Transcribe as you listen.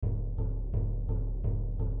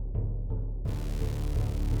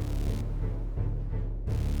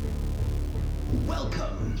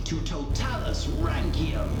Welcome to Totalis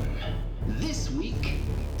Rankium. This week,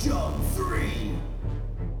 John 3.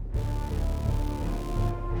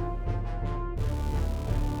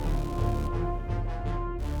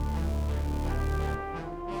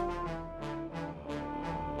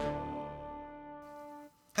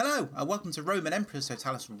 Hello, and welcome to Roman Emperors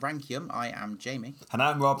Totalis Rankium. I am Jamie. And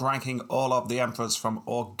I'm Rob, ranking all of the emperors from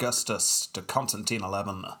Augustus to Constantine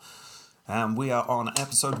 11. And we are on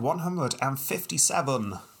episode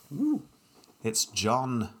 157. Ooh. It's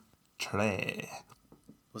John 3.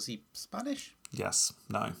 Was he Spanish? Yes,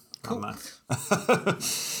 no. Cool.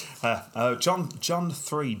 John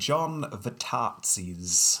 3, John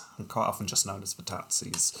Vatatzes. And quite often just known as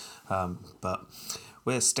Vatatzes. But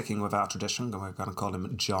we're sticking with our tradition, and we're going to call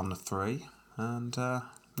him John 3. And, I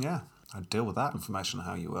deal with that information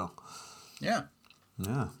how you will. Yeah.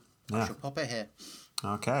 Yeah. I shall pop it here.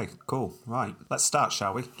 Okay, cool. Right, let's start,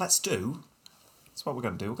 shall we? That's what we're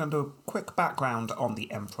going to do. We're going to do a quick background on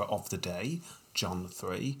the Emperor of the day, John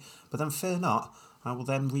 3. But then, fear not, I will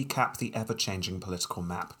then recap the ever-changing political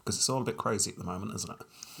map, because it's all a bit crazy at the moment, isn't it?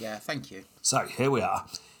 Yeah, thank you. So, here we are.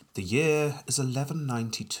 The year is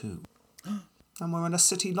 1192. And we're in a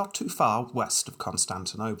city not too far west of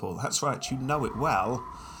Constantinople. That's right, you know it well.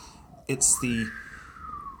 It's the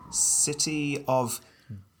city of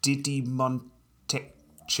Didymontecho.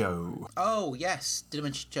 Oh, yes,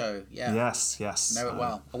 Didymontecho, yeah. Yes. Know it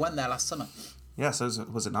well. I went there last summer. Yeah, so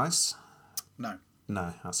was it nice? No.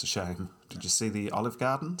 No, that's a shame. Did you see the olive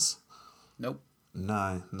gardens? Nope.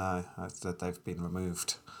 No. They've been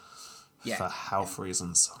removed for health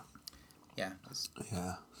reasons. Yeah.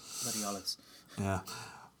 Yeah. Bloody olives. Yeah.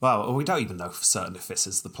 Well, we don't even know for certain if this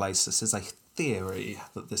is the place. This is a theory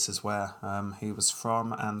that this is where he was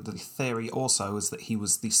from, and the theory also is that he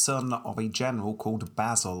was the son of a general called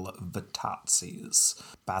Basil Vatatzes.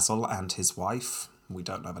 Basil and his wife, we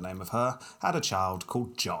don't know the name of her, had a child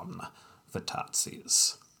called John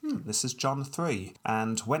Vatatzes. This is John 3,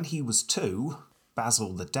 and when he was 2,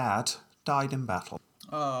 Basil the dad died in battle.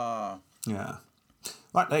 Oh. Yeah.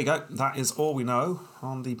 Right, there you go. That is all we know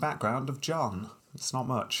on the background of John. It's not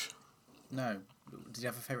much. No. Did he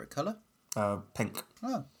have a favourite colour? Pink.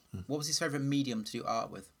 Oh. What was his favourite medium to do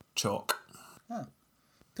art with? Chalk. Oh.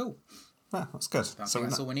 Cool. Yeah, that's good. I think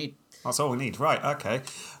that's all we need. That's all we need. Right, okay.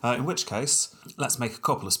 In which case, let's make a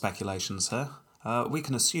couple of speculations here. We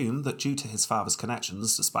can assume that due to his father's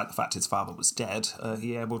connections, despite the fact his father was dead,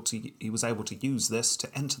 he was able to use this to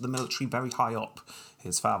enter the military very high up.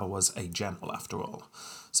 His father was a general, after all.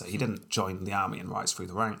 So he didn't join the army and rise through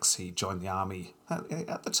the ranks. He joined the army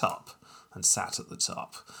at the top and sat at the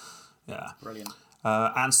top. Yeah. Brilliant.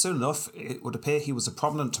 And soon enough, it would appear he was a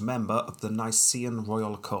prominent member of the Nicaean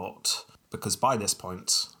royal court, because by this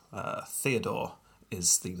point, Theodore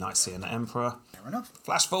is the Nicaean emperor. Fair enough.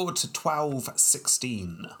 Flash forward to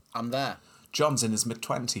 1216. I'm there. John's in his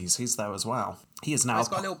mid-20s. He's there as well. He is now... He's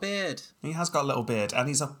got a little beard. He has got a little beard, and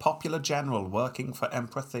he's a popular general working for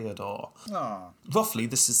Emperor Theodore. Oh. Roughly,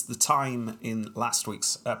 this is the time in last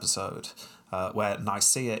week's episode where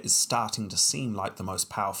Nicaea is starting to seem like the most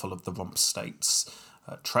powerful of the rump states.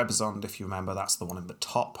 Trebizond, if you remember, that's the one in the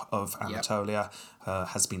top of Anatolia,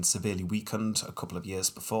 has been severely weakened a couple of years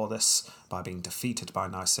before this by being defeated by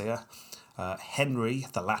Nicaea. Henry,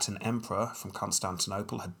 the Latin emperor from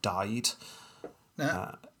Constantinople, had died.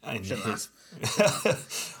 Well,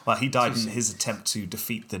 he died in his attempt to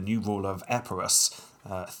defeat the new ruler of Epirus,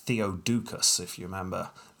 Theodocus, if you remember.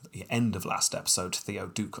 At the end of last episode,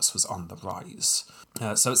 Theodocus was on the rise.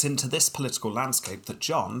 So it's into this political landscape that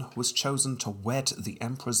John was chosen to wed the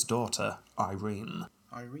emperor's daughter, Irene.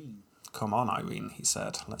 Irene. Come on, Irene, he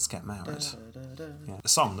said. Let's get married. Yeah, a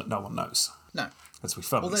song that no one knows. No. As we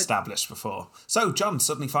firmly established before. So John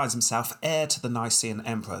suddenly finds himself heir to the Nicaean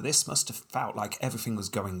emperor. This must have felt like everything was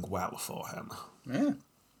going well for him. Yeah.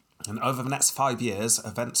 And over the next 5 years,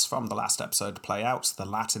 events from the last episode play out. The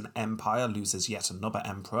Latin Empire loses yet another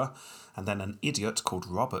emperor, and then an idiot called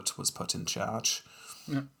Robert was put in charge.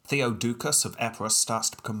 Yeah. Theodocus of Epirus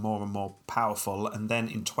starts to become more and more powerful, and then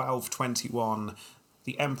in 1221,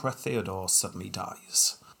 the Emperor Theodore suddenly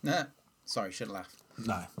dies. Nah. Sorry, should have laughed.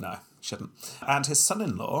 No, shouldn't. And his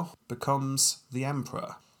son-in-law becomes the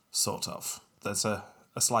emperor, sort of. There's a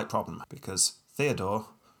slight problem, because Theodore,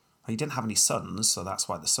 he didn't have any sons, so that's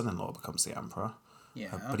why the son-in-law becomes the emperor.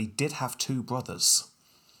 Yeah. But he did have 2 brothers.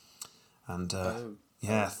 And,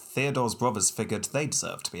 Theodore's brothers figured they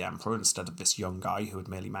deserved to be emperor instead of this young guy who had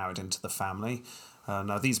merely married into the family.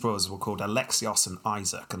 Now, these brothers were called Alexios and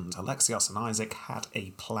Isaac, and Alexios and Isaac had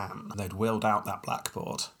a plan. They'd wheeled out that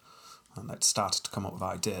blackboard. And they'd started to come up with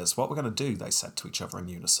ideas. What we're going to do, they said to each other in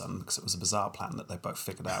unison, because it was a bizarre plan that they both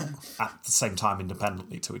figured out at the same time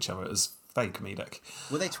independently to each other. It was very comedic.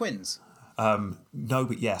 Were they twins? No,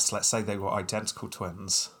 but yes, let's say they were identical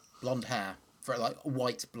twins. Blonde hair. For like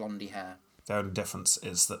white blondie hair. The only difference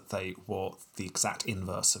is that they wore the exact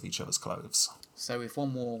inverse of each other's clothes. So if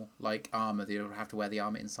one wore like armour, they would have to wear the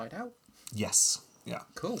armour inside out? Yes, yeah.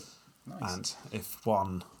 Cool. Nice. And if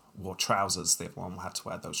one wore trousers, the other one had to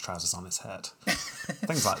wear those trousers on his head.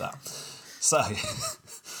 Things like that. So,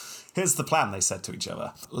 here's the plan, they said to each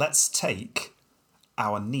other. Let's take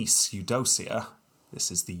our niece Eudocia,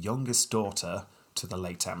 this is the youngest daughter to the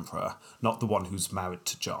late emperor, not the one who's married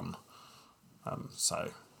to John.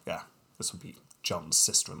 So, yeah, this would be John's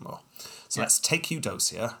sister-in-law. So let's take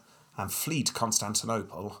Eudocia and flee to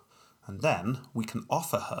Constantinople, and then we can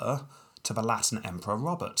offer her to the Latin Emperor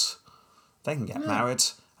Robert. They can get married,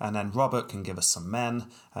 and then Robert can give us some men,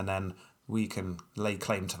 and then we can lay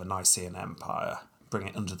claim to the Nicaean Empire, bring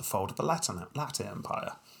it under the fold of the Latin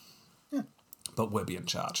Empire. Yeah. But we'll be in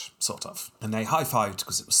charge, sort of. And they high-fived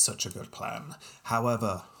because it was such a good plan.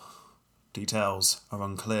 However, details are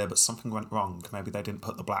unclear, but something went wrong. Maybe they didn't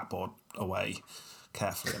put the blackboard away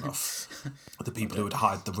carefully enough. The people who had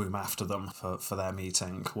hired the room after them for their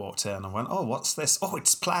meeting walked in and went, "Oh, what's this? Oh,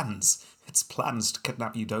 it's plans. It's plans to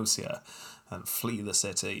kidnap Eudocia and flee the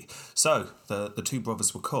city." So the two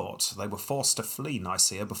brothers were caught. They were forced to flee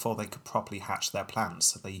Nicaea before they could properly hatch their plans.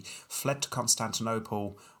 So they fled to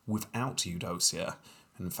Constantinople without Eudocia.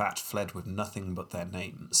 In fact, fled with nothing but their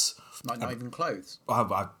names. Like not even clothes?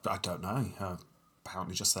 I don't know.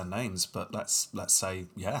 Apparently just their names, but let's say,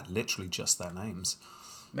 yeah, literally just their names.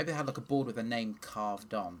 Maybe they had like a board with a name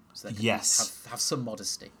carved on, so they could have some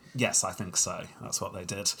modesty. Yes, I think so. That's what they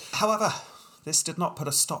did. However, this did not put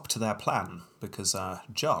a stop to their plan, because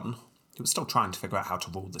John, who was still trying to figure out how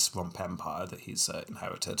to rule this rump empire that he's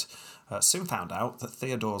inherited, soon found out that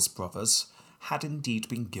Theodore's brothers had indeed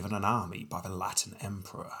been given an army by the Latin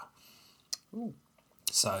emperor. Ooh.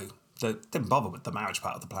 So they didn't bother with the marriage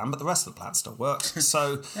part of the plan, but the rest of the plan still worked.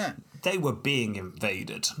 So they were being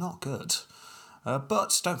invaded. Not good.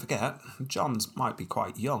 But don't forget, John might be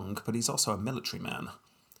quite young, but he's also a military man.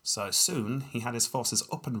 So soon he had his forces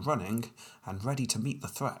up and running and ready to meet the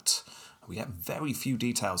threat. We get very few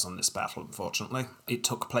details on this battle, unfortunately. It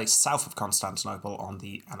took place south of Constantinople on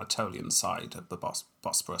the Anatolian side of the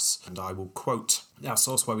Bosporus. And I will quote our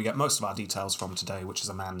source where we get most of our details from today, which is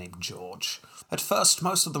a man named George. At first,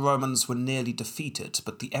 most of the Romans were nearly defeated,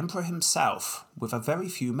 but the emperor himself, with a very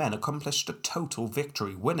few men, accomplished a total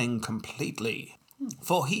victory, winning completely.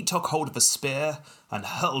 For he took hold of a spear and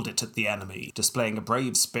hurled it at the enemy, displaying a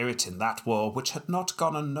brave spirit in that war which had not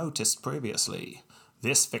gone unnoticed previously.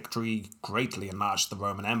 This victory greatly enlarged the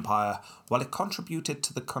Roman Empire, while it contributed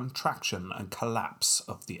to the contraction and collapse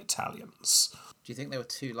of the Italians. Do you think there were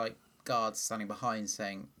two like guards standing behind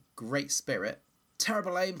saying, "Great spirit,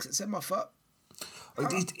 terrible aim because it's in my foot"?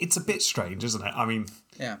 It's a bit strange, isn't it? I mean,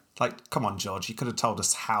 yeah. Like, come on, George, you could have told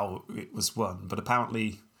us how it was won, but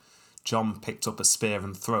apparently John picked up a spear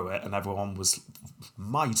and threw it, and everyone was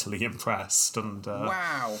mightily impressed. And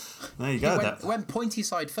wow. There you go. Went pointy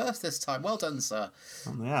side first this time. Well done, sir.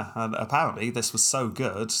 Yeah, and apparently this was so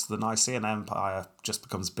good, the Nicaean Empire just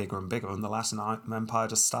becomes bigger and bigger, and the Latin Empire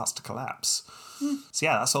just starts to collapse. So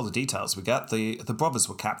yeah, that's all the details we get. The brothers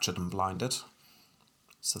were captured and blinded,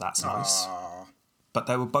 so that's nice. Aww. But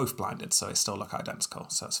they were both blinded, so they still look identical,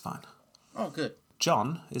 so it's fine. Oh, good.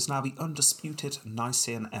 John is now the undisputed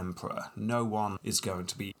Nicaean emperor. No one is going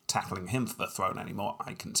to be tackling him for the throne anymore,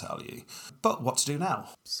 I can tell you. But what to do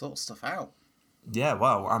now? Sort stuff out. Yeah,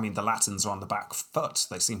 well, I mean, the Latins are on the back foot.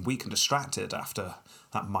 They seem weak and distracted after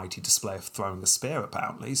that mighty display of throwing a spear,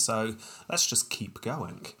 apparently, so let's just keep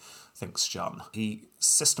going, thinks John. He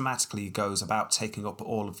systematically goes about taking up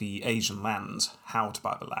all of the Asian land held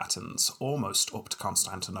by the Latins, almost up to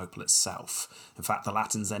Constantinople itself. In fact, the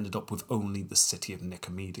Latins ended up with only the city of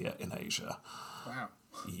Nicomedia in Asia. Wow.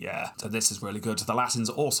 Yeah, so this is really good. The Latins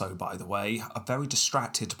also, by the way, are very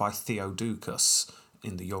distracted by Theodocus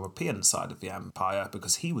in the European side of the empire,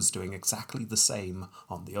 because he was doing exactly the same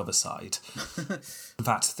on the other side. In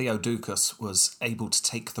fact, Theodocus was able to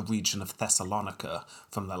take the region of Thessalonica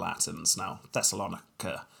from the Latins. Now,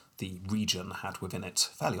 Thessalonica, the region, had within it,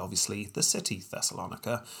 fairly obviously, the city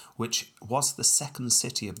Thessalonica, which was the second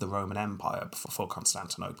city of the Roman Empire before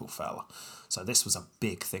Constantinople fell. So this was a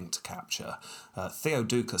big thing to capture.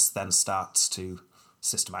 Theodocus then starts to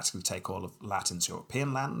systematically take all of Latin's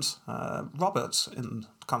European land. Robert in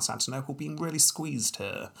Constantinople being really squeezed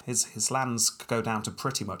here. His lands go down to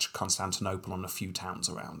pretty much Constantinople and a few towns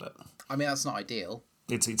around it. I mean, that's not ideal.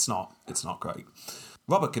 It's not great.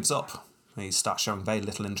 Robert gives up. He starts showing very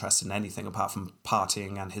little interest in anything apart from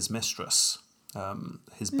partying and his mistress.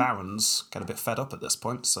 His barons get a bit fed up at this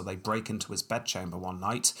point, so they break into his bedchamber one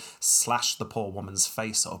night, slash the poor woman's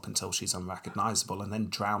face up until she's unrecognisable, and then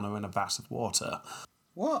drown her in a vat of water.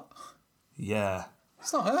 What? Yeah.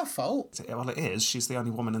 It's not her fault. Well, it is. She's the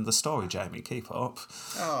only woman in the story, Jamie. Keep up.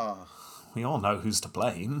 Oh. We all know who's to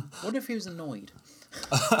blame. What if he was annoyed?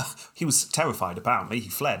 He was terrified, apparently. He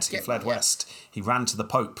fled. He fled west. He ran to the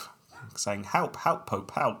Pope, saying, "Help, help,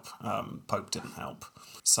 Pope, help." Pope didn't help.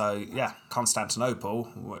 So, yeah, Constantinople,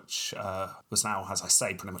 which was now, as I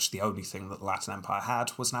say, pretty much the only thing that the Latin Empire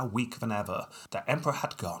had, was now weaker than ever. The emperor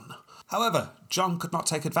had gone. However, John could not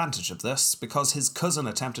take advantage of this because his cousin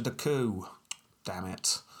attempted a coup. Damn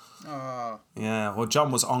it. Oh. Yeah, well,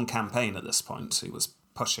 John was on campaign at this point. He was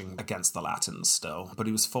pushing against the Latins still, but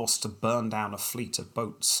he was forced to burn down a fleet of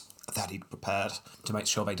boats that he'd prepared to make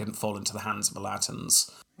sure they didn't fall into the hands of the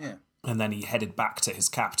Latins. Yeah. And then he headed back to his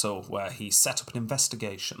capital, where he set up an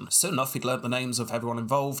investigation. Soon enough, he'd learnt the names of everyone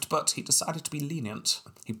involved, but he decided to be lenient.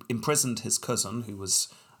 He imprisoned his cousin, who was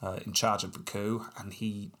in charge of the coup, and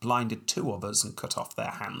he blinded 2 others and cut off their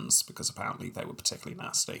hands, because apparently they were particularly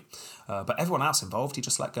nasty. But everyone else involved, he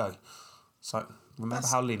just let go. So, remember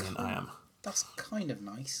how lenient I am. That's kind of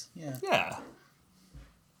nice, yeah. Yeah.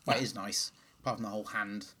 Well, it is nice, apart from the whole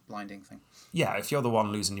hand blinding thing. Yeah, if you're the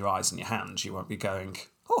one losing your eyes and your hands, you won't be going,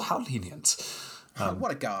 "Oh, how lenient."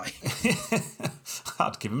 What a guy.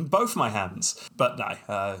 I'd give him both my hands. But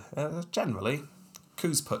no, generally,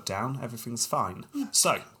 coup's put down, everything's fine.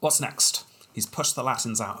 So, what's next? He's pushed the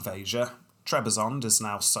Latins out of Asia. Trebizond is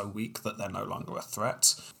now so weak that they're no longer a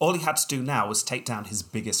threat. All he had to do now was take down his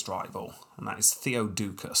biggest rival, and that is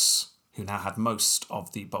Theodocus, who now had most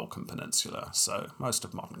of the Balkan Peninsula, so most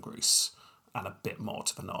of modern Greece, and a bit more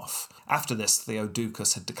to the north. After this,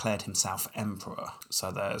 Theodocus had declared himself emperor,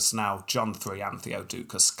 so there's now John III and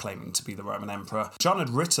Theodocus claiming to be the Roman emperor. John had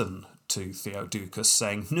written to Theodocus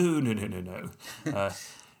saying, No.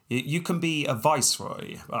 You can be a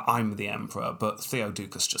viceroy, I'm the emperor, but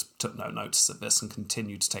Theodocus just took no notice of this and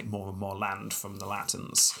continued to take more and more land from the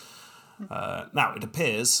Latins. Now, it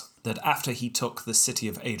appears that after he took the city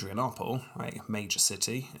of Adrianople, a major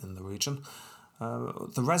city in the region,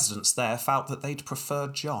 the residents there felt that they'd prefer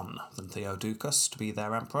John than Theodocus to be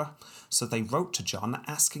their emperor, so they wrote to John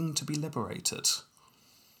asking to be liberated.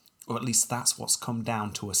 Or at least that's what's come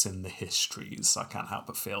down to us in the histories. I can't help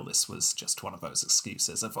but feel this was just one of those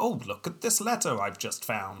excuses of, "Oh, look at this letter I've just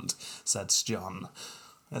found," said John.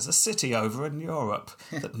 "There's a city over in Europe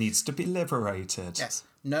that needs to be liberated." Yes.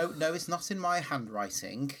 No, it's not in my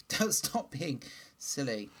handwriting. Don't stop being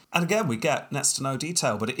silly. And again, we get next to no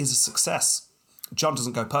detail, but it is a success. John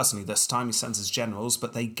doesn't go personally this time, he sends his generals,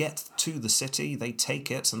 but they get to the city, they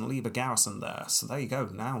take it and leave a garrison there. So there you go,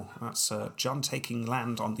 now that's John taking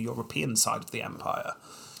land on the European side of the empire.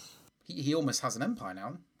 He almost has an empire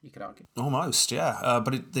now, you could argue. Almost, yeah,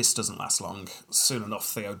 but this doesn't last long. Soon enough,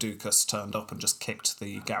 Theodocus turned up and just kicked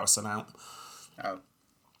the garrison out. Oh.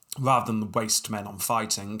 Rather than waste men on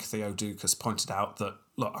fighting, Theodocus pointed out that,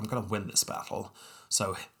 look, I'm going to win this battle,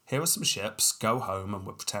 so here are some ships, go home and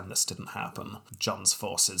we'll pretend this didn't happen. John's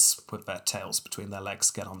forces, with their tails between their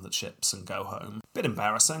legs, get on the ships and go home. Bit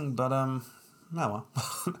embarrassing, but, oh well.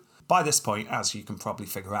 By this point, as you can probably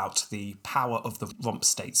figure out, the power of the rump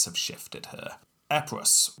states have shifted here.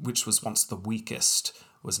 Epirus, which was once the weakest,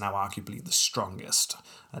 was now arguably the strongest,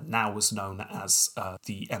 and now was known as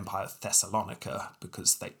the Empire of Thessalonica,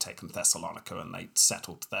 because they'd taken Thessalonica and they'd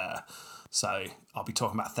settled there. So I'll be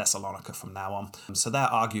talking about Thessalonica from now on. So they're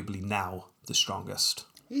arguably now the strongest.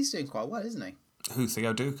 He's doing quite well, isn't he? Who,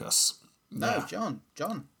 Theodocus? No, Yeah.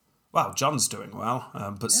 John. Well, John's doing well,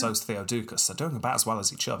 but so's Theodocus. They're doing about as well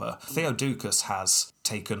as each other. Theodocus has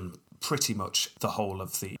taken pretty much the whole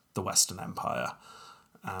of the Western Empire,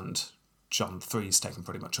 and John III's taken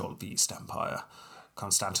pretty much all of the East Empire.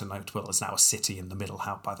 Constantinople is now a city in the middle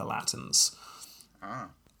held by the Latins.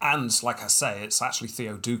 Ah. And, like I say, it's actually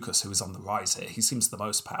Theodocus who is on the rise here. He seems the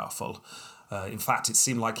most powerful. In fact, it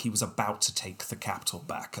seemed like he was about to take the capital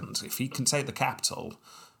back, and if he can take the capital,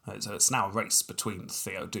 it's now a race between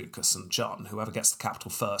Theodocus and John. Whoever gets the capital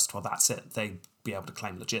first, well, that's it. They'd be able to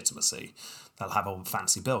claim legitimacy. They'll have all the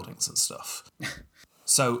fancy buildings and stuff.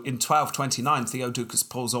 So, in 1229, Theodocus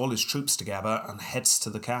pulls all his troops together and heads to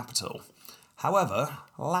the capital. However,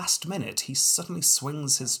 last minute, he suddenly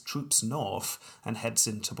swings his troops north and heads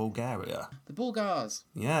into Bulgaria. The Bulgars.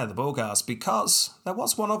 Yeah, the Bulgars, because there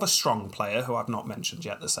was one other strong player who I've not mentioned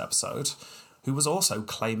yet this episode, who was also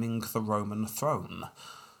claiming the Roman throne.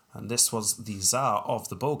 And this was the Tsar of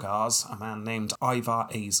the Bulgars, a man named Ivar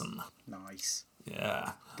Asen. Nice.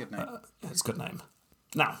 Yeah. Good name. It's a good name.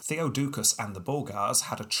 Now, Theodoukas and the Bulgars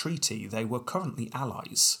had a treaty. They were currently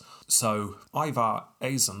allies. So Ivar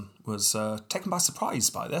Asen was taken by surprise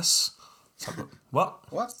by this. So,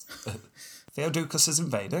 what? What? Theodoukas is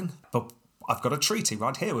invading, but I've got a treaty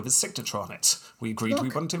right here with his signature on it. We agreed we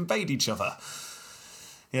wouldn't invade each other.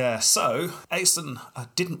 Yeah, so Asen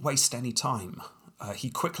didn't waste any time. He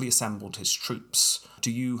quickly assembled his troops. Do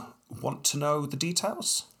you want to know the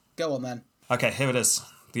details? Go on then. Okay, here it is.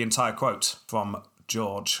 The entire quote from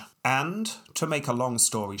George. And, to make a long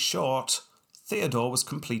story short, Theodore was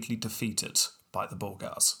completely defeated by the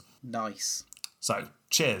Bulgars. Nice. So,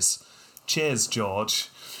 cheers. Cheers, George,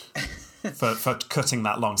 for cutting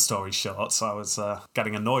that long story short. So I was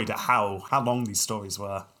getting annoyed at how long these stories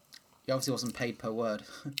were. He obviously wasn't paid per word.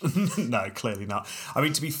 No, clearly not. I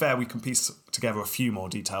mean, to be fair, we can piece together a few more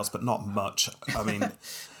details, but not much. I mean,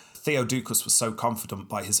 Theodoukas was so confident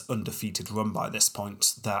by his undefeated run by this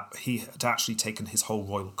point that he had actually taken his whole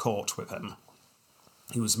royal court with him.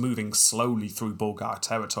 He was moving slowly through Bulgar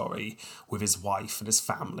territory with his wife and his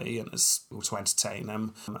family and to entertain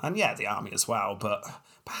him. And yeah, the army as well, but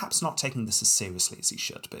perhaps not taking this as seriously as he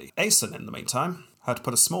should be. Asen, in the meantime, had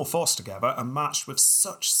put a small force together and marched with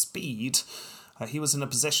such speed. He was in a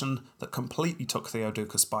position that completely took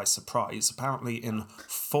Theodoukas by surprise. Apparently, in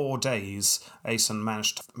 4 days, Asen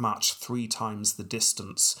managed to march 3 times the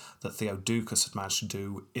distance that Theodoukas had managed to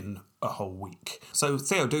do in a whole week. So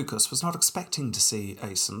Theodoukas was not expecting to see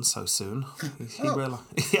Asen so soon. He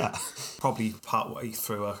realised, yeah, probably partway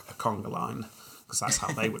through a conga line, because that's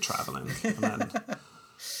how they were travelling. And then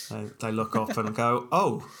they look up and go,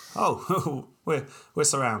 oh, we're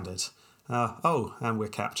surrounded. And we're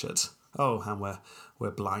captured. Oh, and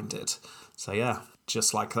we're blinded. So yeah,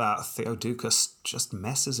 just like that, Theodoukas just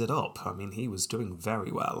messes it up. I mean, he was doing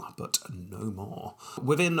very well, but no more.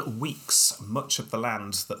 Within weeks, much of the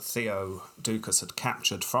land that Theodoukas had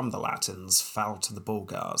captured from the Latins fell to the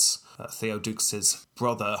Bulgars. Theodoukas'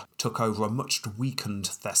 brother took over a much weakened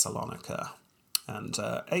Thessalonica, and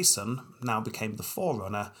Asen now became the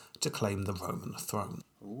forerunner to claim the Roman throne.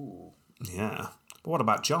 Ooh. Yeah. But what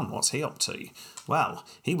about John? What's he up to? Well,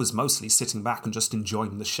 he was mostly sitting back and just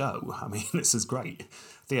enjoying the show. I mean, this is great.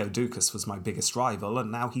 Theodoukas was my biggest rival,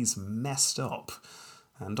 and now he's messed up.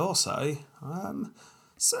 And also,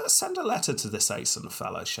 send a letter to this Asen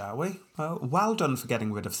fellow, shall we? Well done for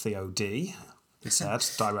getting rid of Theo D, he said,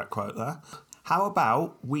 direct quote there. How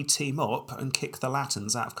about we team up and kick the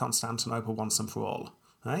Latins out of Constantinople once and for all?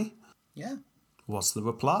 Eh? Yeah. Was the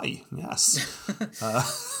reply, yes.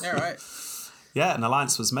 All right. Yeah, an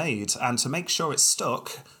alliance was made, and to make sure it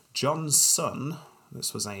stuck, John's son,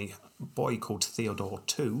 this was a boy called Theodore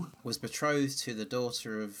II, was betrothed to the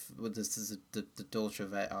daughter of the daughter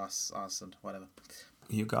of Asen, whatever.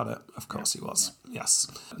 You got it. Of course he was. Yeah. Yes.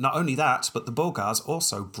 Not only that, but the Bulgars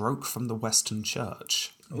also broke from the Western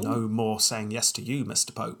Church. Ooh. No more saying yes to you,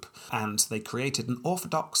 Mr. Pope. And they created an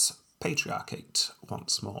Orthodox Patriarchate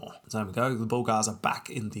once more. There we go. The Bulgars are back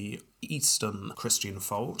in the Eastern Christian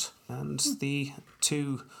fold, and the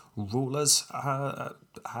two rulers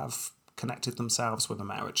have connected themselves with a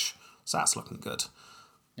marriage. So that's looking good.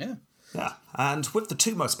 Yeah. Yeah, and with the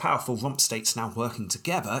two most powerful rump states now working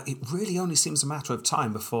together, it really only seems a matter of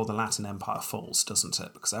time before the Latin Empire falls, doesn't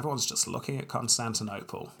it? Because everyone's just looking at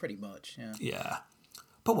Constantinople. Pretty much, yeah. Yeah.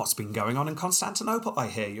 But what's been going on in Constantinople, I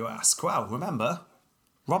hear you ask? Well, remember,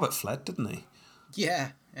 Robert fled, didn't he? Yeah.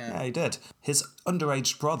 Yeah, he did. His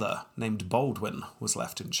underage brother, named Baldwin, was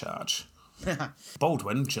left in charge.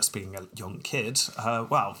 Baldwin, just being a young kid,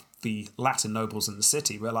 the Latin nobles in the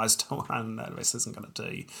city realised, no, this isn't going to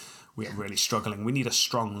do. We're really struggling. We need a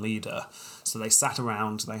strong leader. So they sat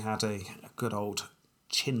around, they had a good old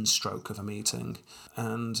chin stroke of a meeting,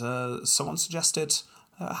 and someone suggested,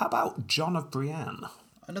 how about John of Brienne?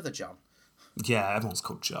 Another John. Yeah, everyone's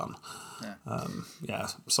called John. Yeah.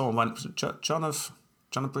 Someone went, John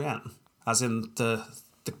of Brienne, as in the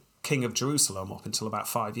King of Jerusalem up until about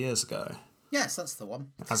 5 years ago. Yes, that's the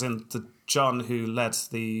one. As in the John who led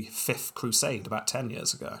the Fifth Crusade about 10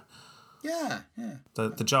 years ago. Yeah.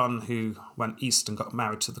 The John who went east and got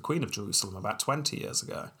married to the Queen of Jerusalem about 20 years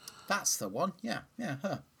ago. That's the one. Yeah,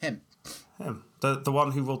 her. Him. The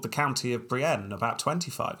one who ruled the county of Brienne about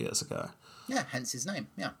 25 years ago. Yeah, hence his name,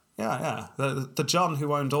 yeah. Yeah. The John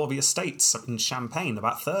who owned all the estates in Champagne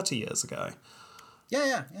about 30 years ago.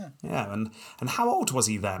 Yeah. Yeah, and how old was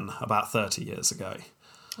he then, about 30 years ago?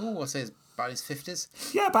 Oh, I'd say it's about his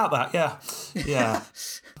 50s. Yeah, about that, yeah.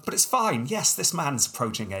 But it's fine. Yes, this man's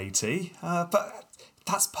approaching 80, but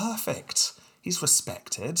that's perfect. he's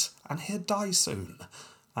respected, and he'll die soon.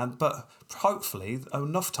 But hopefully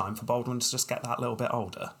enough time for Baldwin to just get that little bit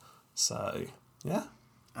older. So, yeah.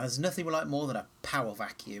 And there's nothing we like more than a power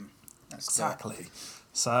vacuum. Exactly.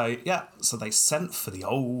 So, yeah, so they sent for the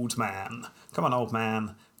old man. Come on, old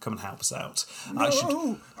man, come and help us out.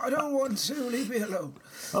 No, I don't want to. Leave me alone.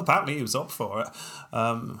 Well, apparently he was up for it.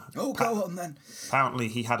 Go on then. Apparently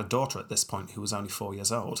he had a daughter at this point who was only 4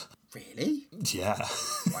 years old. Really? Yeah.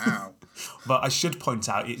 Wow. But I should point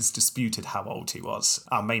out it is disputed how old he was.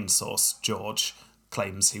 Our main source, George,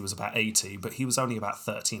 claims he was about 80, but he was only about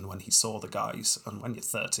 13 when he saw the guys. And when you're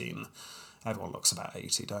 13, everyone looks about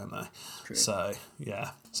 80, don't they? True. So,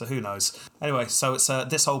 yeah. So who knows? Anyway, so it's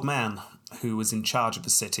this old man who was in charge of the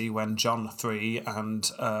city when John III and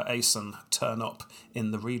Aeson turn up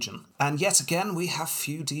in the region. And yet again, we have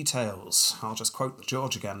few details. I'll just quote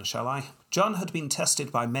George again, shall I? John had been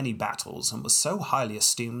tested by many battles and was so highly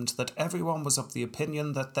esteemed that everyone was of the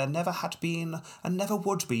opinion that there never had been and never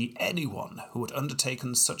would be anyone who had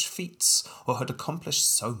undertaken such feats or had accomplished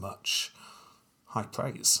so much. High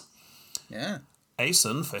praise. Yeah.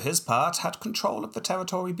 Aeson, for his part, had control of the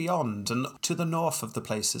territory beyond and to the north of the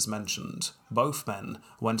places mentioned. Both men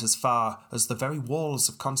went as far as the very walls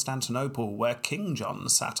of Constantinople where King John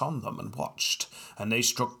sat on them and watched, and they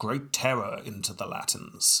struck great terror into the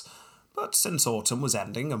Latins. But since autumn was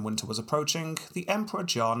ending and winter was approaching, the Emperor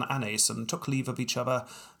John and Aeson took leave of each other,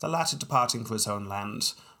 the latter departing for his own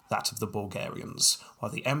land, that of the Bulgarians,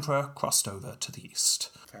 while the Emperor crossed over to the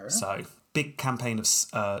east. Fair enough. So, big campaign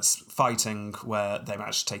of fighting where they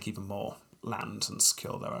managed to take even more land and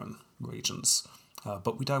secure their own regions.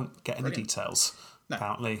 But we don't get any details. No.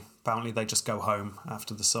 Apparently they just go home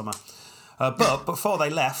after the summer. But before they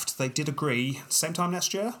left, they did agree, same time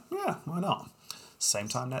next year? Yeah, why not? Same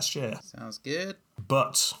time next year. Sounds good.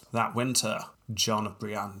 But that winter, John of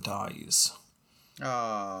Brienne dies.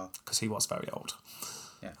 Ah. Because he was very old.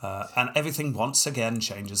 Yeah. And everything once again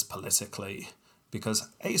changes politically, because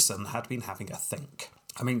Aeson had been having a think.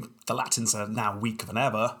 I mean, the Latins are now weaker than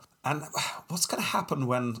ever, and what's going to happen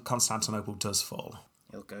when Constantinople does fall?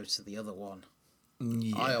 He'll go to the other one.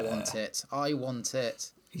 Yeah. I want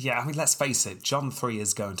it. Yeah, I mean, let's face it, John III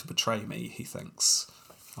is going to betray me, he thinks.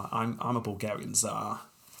 I'm a Bulgarian Tsar.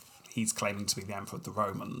 He's claiming to be the Emperor of the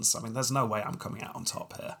Romans. I mean, there's no way I'm coming out on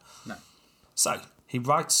top here. No. So, he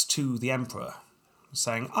writes to the Emperor,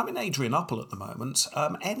 saying, I'm in Adrianople at the moment.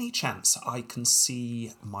 Any chance I can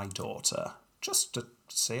see my daughter? Just to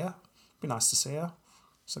see her. Be nice to see her.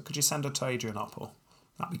 So could you send her to Adrianople?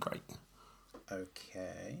 That'd be great.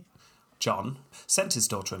 Okay. John sent his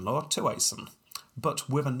daughter-in-law to Aeson, but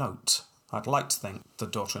with a note. I'd like to think the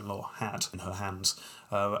daughter-in-law had in her hands.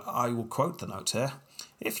 I will quote the note here.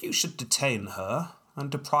 If you should detain her and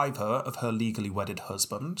deprive her of her legally wedded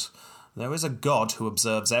husband, there is a God who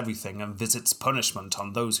observes everything and visits punishment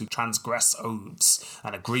on those who transgress oaths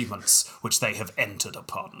and agreements which they have entered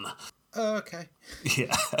upon. Okay.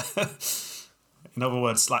 Yeah. In other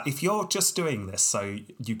words, like, if you're just doing this so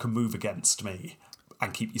you can move against me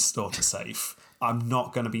and keep your daughter safe, I'm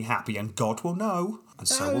not going to be happy, and God will know, and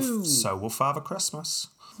so will Father Christmas.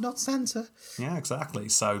 Not Santa. Yeah, exactly.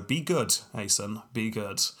 So be good, Aeson, be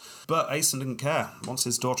good. But Aeson didn't care. Once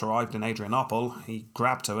his daughter arrived in Adrianople, he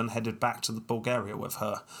grabbed her and headed back to Bulgaria with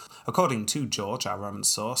her. According to George, our Roman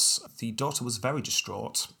source, the daughter was very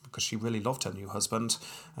distraught because she really loved her new husband,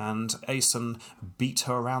 and Aeson beat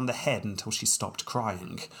her around the head until she stopped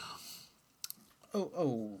crying.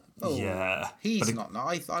 Oh. Yeah. He's not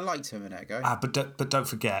nice. I liked him a minute ago. But don't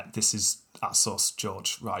forget, this is our source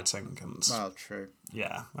George writing, and Well, true.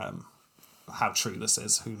 yeah, how true this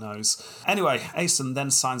is, who knows. Anyway, Aeson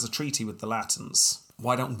then signs a treaty with the Latins.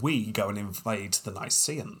 Why don't we go and invade the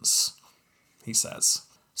Nicaeans? He says.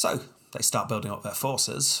 So they start building up their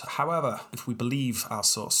forces. However, if we believe our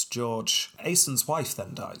source George, Aeson's wife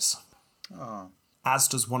then dies. Oh. As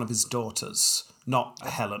does one of his daughters, not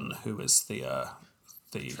Helen, who is the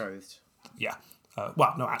Betrothed. yeah.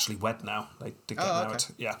 Well, no, actually wed now. They did get married.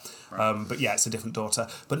 Okay. Yeah. Right. But yeah, it's a different daughter.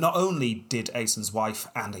 But not only did Aeson's wife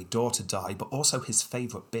and a daughter die, but also his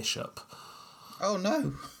favourite bishop. Oh,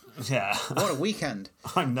 no. Yeah. What a weekend.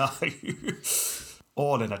 I know.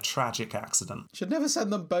 All in a tragic accident. Should never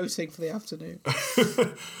send them boating for the afternoon.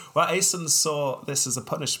 Well, Aeson saw this as a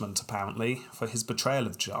punishment, apparently, for his betrayal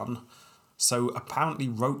of John. So apparently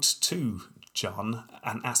wrote to John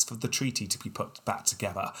and asked for the treaty to be put back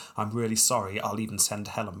together. I'm really sorry, I'll even send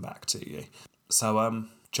Helen back to you. So,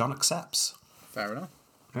 John accepts. Fair enough.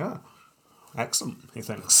 Yeah. Excellent, he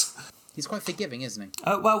thinks. He's quite forgiving, isn't he?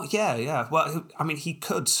 Well, yeah. Well, I mean, he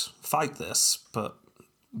could fight this, but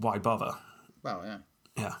why bother? Well, yeah.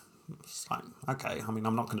 Yeah. It's like, okay, I mean,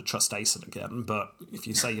 I'm not going to trust Aeson again, but if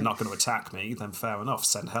you say you're not going to attack me, then fair enough,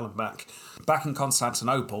 send Helen back. Back in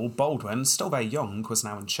Constantinople, Baldwin, still very young, was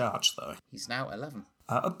now in charge, though. He's now 11.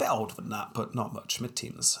 A bit older than that, but not much,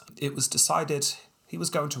 mid-teens. It was decided he was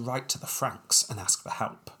going to write to the Franks and ask for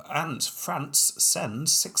help. And France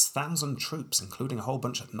sends 6,000 troops, including a whole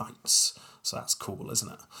bunch of knights. So that's cool,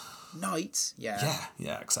 isn't it? Knights? Yeah.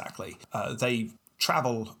 Yeah, exactly. They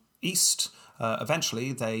travel east.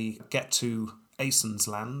 Eventually, they get to Aeson's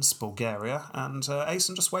lands, Bulgaria, and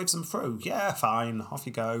Aeson just waves them through. Yeah, fine, off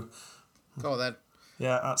you go. Go on then.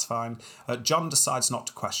 Yeah, that's fine. John decides not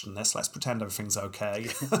to question this. Let's pretend everything's okay.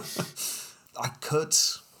 I could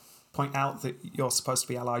point out that you're supposed to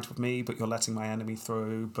be allied with me, but you're letting my enemy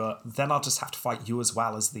through, but then I'll just have to fight you as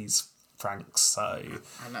well as these Franks, so...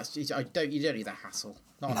 And that's you don't need that hassle.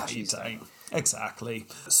 Not No, you don't. Exactly.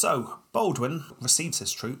 So, Baldwin receives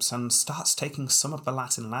his troops and starts taking some of the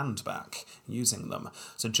Latin land back, using them.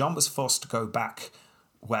 So John was forced to go back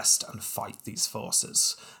west and fight these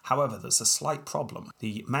forces. However, there's a slight problem.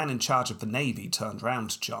 The man in charge of the navy turned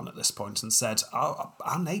round to John at this point and said,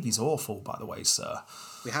 our navy's awful, by the way, sir.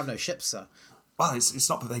 We have no ships, sir. Well, it's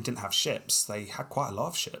not that they didn't have ships. They had quite a lot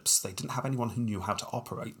of ships. They didn't have anyone who knew how to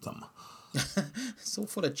operate them. It's all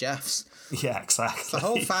full of Jeffs. Yeah, exactly. The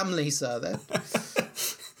whole family, sir, then.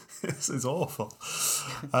 This is awful.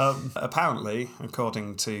 Apparently,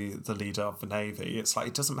 according to the leader of the Navy, it's like,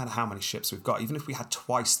 it doesn't matter how many ships we've got. Even if we had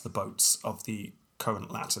twice the boats of the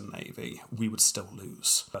current Latin Navy, we would still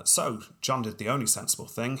lose. So, John did the only sensible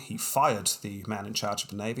thing. He fired the man in charge of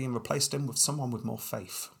the Navy and replaced him with someone with more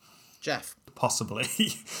faith. Jeff. Possibly,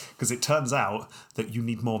 because it turns out that you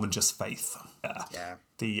need more than just faith. Yeah.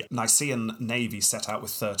 The Nicaean navy set out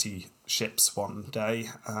with 30 ships one day,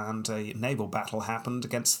 and a naval battle happened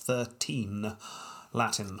against 13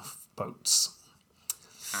 Latin boats.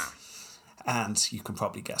 And you can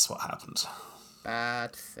probably guess what happened.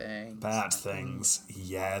 Bad things. Bad things.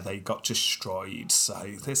 Yeah, they got destroyed.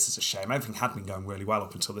 So this is a shame. Everything had been going really well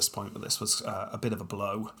up until this point, but this was a bit of a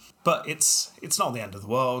blow. But it's not the end of the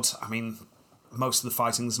world. I mean, most of the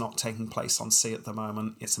fighting's not taking place on sea at the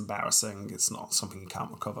moment. It's embarrassing. It's not something you can't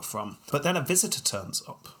recover from. But then a visitor turns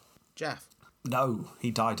up. Jeff. No,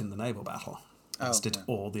 he died in the naval battle. As did yeah.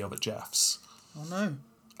 all the other Jeffs. Oh, no.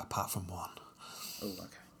 Apart from one. Oh,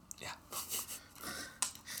 okay. Yeah.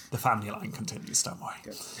 The family line continues, don't worry.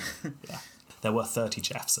 Good. Yeah. There were 30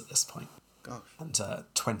 Jeffs at this point. Gosh. And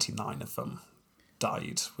 29 of them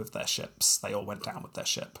died with their ships. They all went down with their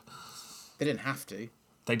ship. They didn't have to.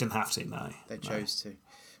 They didn't have to, no. They chose to.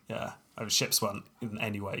 Yeah. And the ships weren't in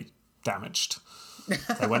any way damaged.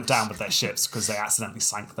 They went down with their ships because they accidentally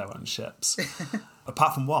sank their own ships.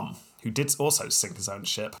 Apart from one, who did also sink his own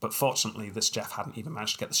ship, but fortunately this Jeff hadn't even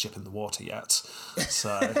managed to get the ship in the water yet.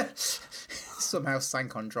 So... Somehow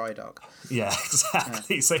sank on dry dock. Yeah,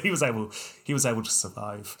 exactly. Yeah. So he was able to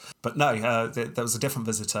survive. But no, there was a different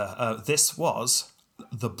visitor. This was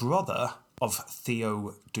the brother of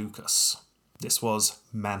Theodocus. This was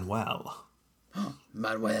Manuel.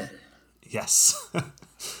 Manuel. Yes.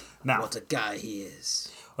 Now, what a guy he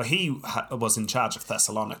is. Well, he was in charge of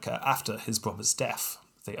Thessalonica after his brother's death,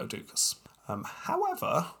 Theodocus.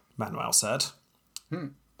 However, Manuel said,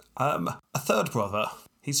 a third brother,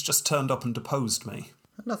 he's just turned up and deposed me.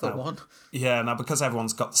 Another one. Yeah, now because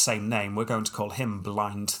everyone's got the same name, we're going to call him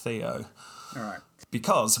Blind Theo. All right.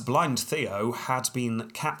 Because Blind Theo had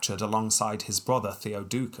been captured alongside his brother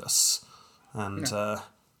Theodocus, and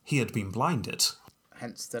he had been blinded.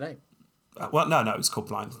 Hence the name. Well, no, it was called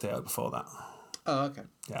Blind Theo before that. Oh, okay.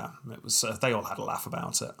 Yeah, it was. They all had a laugh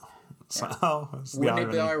about it. So, Wouldn't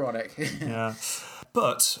it be ironic? Yeah.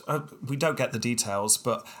 But we don't get the details,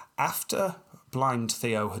 but after Blind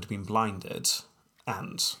Theo had been blinded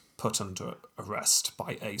and put under arrest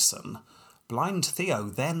by Aeson, Blind Theo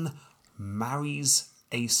then marries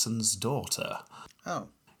Aeson's daughter. Oh.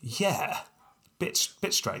 Yeah. Bit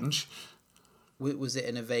strange. Was it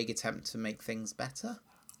in a vague attempt to make things better?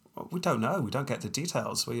 Well, we don't know. We don't get the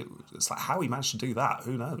details. It's like how he managed to do that.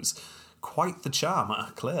 Who knows? Quite the charmer,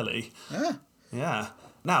 clearly. Yeah. Yeah.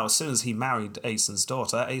 Now, as soon as he married Aeson's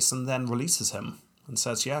daughter, Aeson then releases him and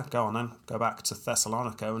says, yeah, go on then. Go back to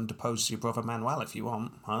Thessalonica and depose your brother Manuel if you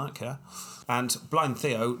want. I don't care. And Blind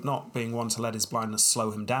Theo, not being one to let his blindness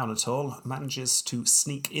slow him down at all, manages to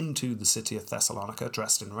sneak into the city of Thessalonica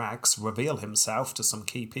dressed in rags, reveal himself to some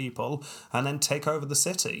key people, and then take over the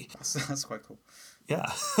city. That's quite cool. Yeah.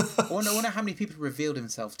 I wonder how many people revealed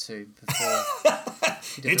himself to before.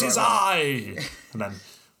 It is I! And then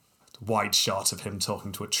wide shot of him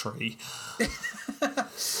talking to a tree.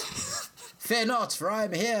 Fear not, for I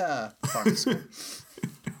am here. Primary school.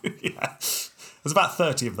 Yeah. There's about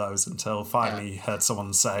 30 of those until finally he heard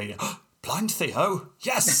someone say, Blind Theo?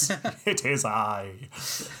 Yes, it is I.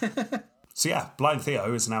 So yeah, Blind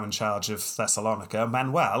Theo is now in charge of Thessalonica.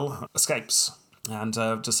 Manuel escapes and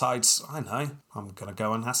decides, I know, I'm going to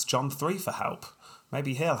go and ask John 3 for help.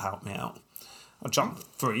 Maybe he'll help me out. Well, John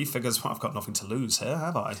 3 figures, well, I've got nothing to lose here,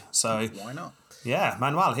 have I? So Why not? yeah,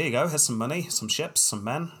 Manuel, here you go. Here's some money, some ships, some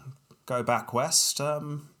men. Go back west.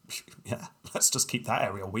 Yeah, let's just keep that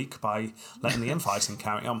area weak by letting the infighting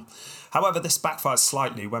carry on. However, this backfires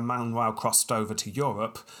slightly when Manuel crossed over to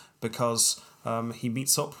Europe because he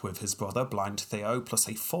meets up with his brother, Blind Theo, plus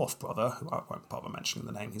a fourth brother, who I won't bother mentioning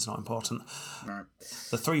the name, he's not important. No.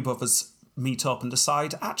 The three brothers meet up and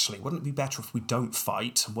decide, actually, wouldn't it be better if we don't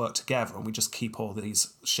fight and work together and we just keep all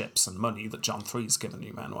these ships and money that John 3's given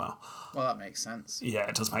you, Manuel? Well, that makes sense. Yeah,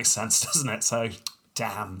 it does make sense, doesn't it? So,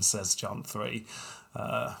 damn, says John 3.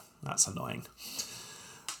 That's annoying.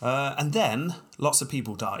 And then, lots of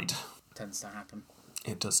people died. Tends to happen.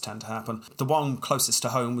 It does tend to happen. The one closest to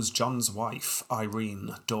home was John's wife,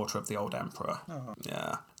 Irene, daughter of the old emperor. Oh.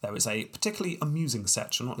 Yeah. There is a particularly amusing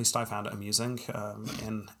section, or at least I found it amusing,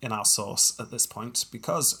 in our source at this point,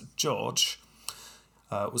 because George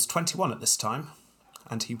was 21 at this time,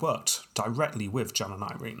 and he worked directly with John and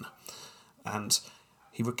Irene. And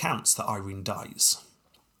he recounts that Irene dies.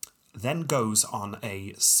 Then goes on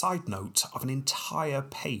a side note of an entire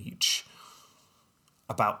page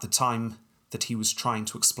about the time that he was trying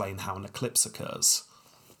to explain how an eclipse occurs.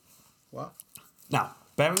 What? Now,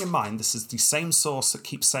 bearing in mind, this is the same source that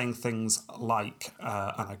keeps saying things like,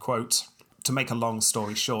 and I quote, to make a long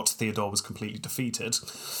story short, Theodore was completely defeated.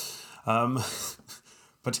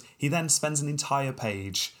 But he then spends an entire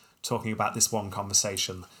page talking about this one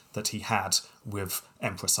conversation that he had with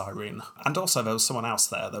Empress Irene. And also there was someone else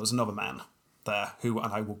there. There was another man there who,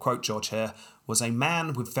 and I will quote George here, was a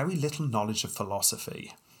man with very little knowledge of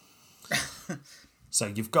philosophy. So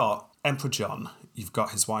you've got Emperor John, you've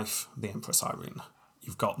got his wife, the Empress Irene,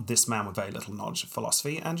 you've got this man with very little knowledge of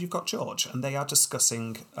philosophy, and you've got George, and they are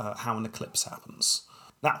discussing how an eclipse happens.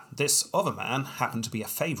 Now, this other man happened to be a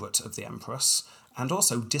favourite of the Empress, and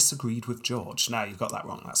also disagreed with George. Now, you've got that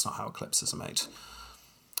wrong, that's not how eclipses are made.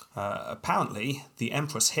 Apparently, the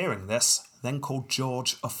Empress, hearing this, then called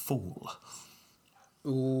George a fool.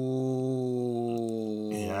 Ooh.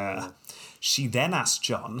 Yeah. She then asked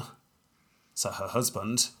John, so her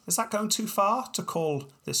husband, is that going too far to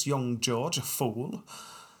call this young George a fool?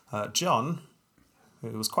 John, who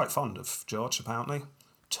was quite fond of George apparently,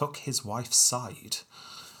 took his wife's side,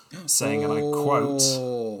 saying, and I quote,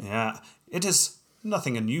 yeah, it is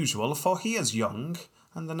nothing unusual, for he is young,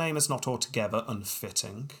 and the name is not altogether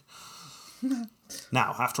unfitting.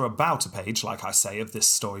 Now, after about a page, like I say, of this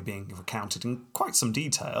story being recounted in quite some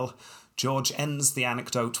detail, George ends the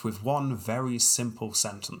anecdote with one very simple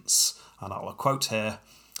sentence, and I'll quote here,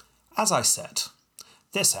 as I said,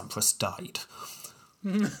 this empress died.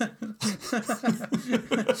 In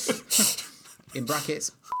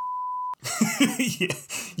brackets. Yeah,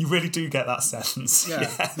 you really do get that sentence. Yeah.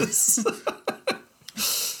 Yes.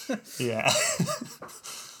 Yeah.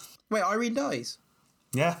 Wait, Irene dies?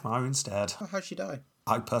 Yeah, Irene's dead. How'd she die?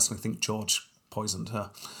 I personally think George poisoned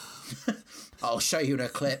her. I'll show you an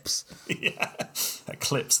eclipse. Yeah,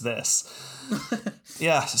 eclipse this.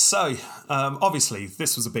 Yeah, so obviously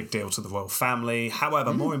this was a big deal to the royal family.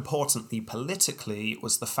 However, more importantly, politically,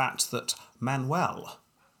 was the fact that Manuel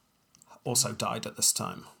also died at this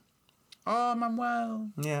time. Oh, Manuel.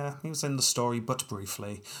 Yeah, he was in the story, but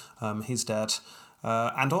briefly. He's dead.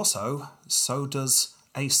 And also, so does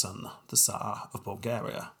Asen, the Tsar of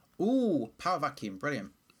Bulgaria. Ooh, power vacuum,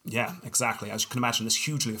 brilliant. Yeah, exactly. As you can imagine, this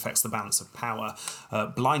hugely affects the balance of power.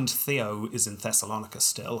 Blind Theo is in Thessalonica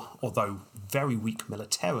still, although very weak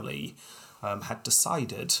militarily, had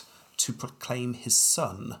decided to proclaim his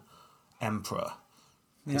son emperor.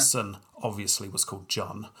 His son obviously was called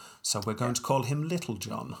John, so we're going to call him Little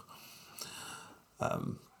John,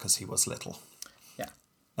 because he was little. Yeah.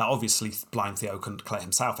 Now, obviously, Blind Theo couldn't declare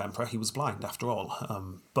himself emperor. He was blind, after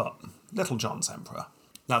all. But Little John's emperor.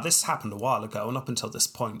 Now, this happened a while ago, and up until this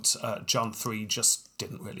point, John III just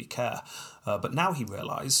didn't really care. But now he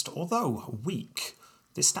realised, although weak,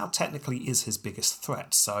 this now technically is his biggest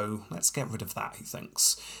threat, so let's get rid of that, he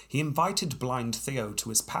thinks. He invited Blind Theo to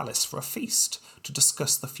his palace for a feast to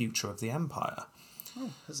discuss the future of the empire.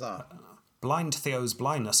 Oh, huzzah. Blind Theo's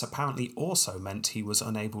blindness apparently also meant he was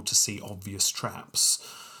unable to see obvious traps.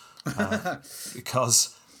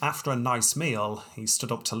 Because after a nice meal, he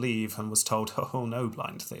stood up to leave and was told, oh no,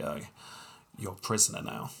 Blind Theo, you're prisoner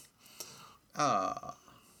now. Ah.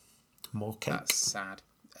 More cake. That's sad.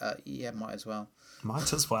 Yeah, might as well.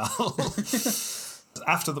 Might as well.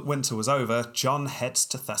 After the winter was over, John heads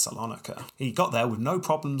to Thessalonica. He got there with no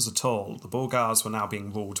problems at all. The Bulgars were now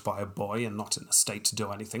being ruled by a boy and not in a state to do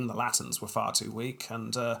anything. The Latins were far too weak,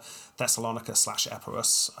 and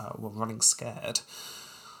Thessalonica/Epirus were running scared.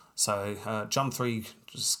 So John III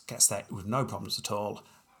just gets there with no problems at all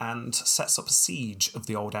and sets up a siege of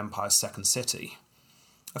the old empire's second city.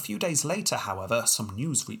 A few days later, however, some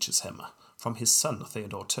news reaches him from his son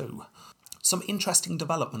Theodore II. Some interesting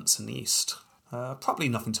developments in the east. Probably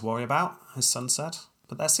nothing to worry about, his son said,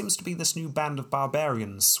 but there seems to be this new band of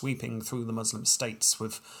barbarians sweeping through the Muslim states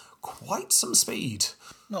with quite some speed.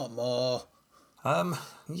 Not more.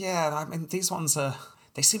 Yeah, I mean, these ones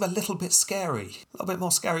they seem a little bit scary. A little bit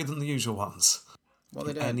more scary than the usual ones. What are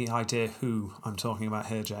they doing? Any idea who I'm talking about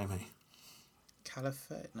here, Jamie?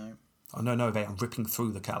 Caliphate? No. Oh, no, they are ripping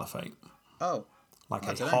through the caliphate. Oh. Like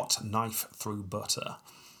I a dunno. hot knife through butter.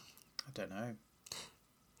 I don't know.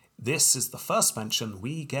 This is the first mention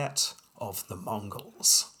we get of the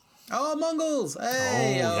Mongols. Oh, Mongols!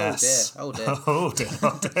 Hey! Oh, yes. dear. Oh, dear. Oh, dear.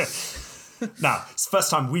 Oh, dear. Now, it's the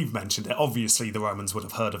first time we've mentioned it. Obviously, the Romans would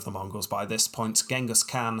have heard of the Mongols by this point. Genghis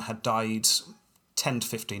Khan had died 10 to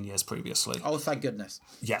 15 years previously. Oh, thank goodness.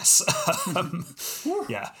 Yes.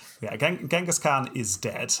 Yeah. Genghis Khan is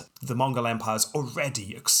dead. The Mongol Empire's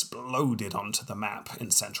already exploded onto the map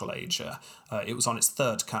in Central Asia. It was on its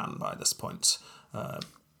third Khan by this point.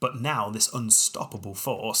 But now this unstoppable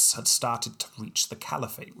force had started to reach the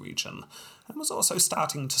Caliphate region and was also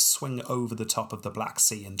starting to swing over the top of the Black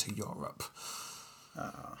Sea into Europe.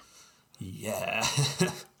 Yeah.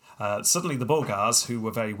 Suddenly the Bulgars, who were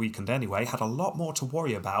very weakened anyway, had a lot more to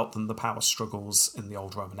worry about than the power struggles in the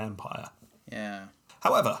old Roman Empire. Yeah.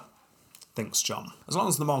 However, thinks John, as long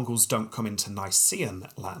as the Mongols don't come into Nicaean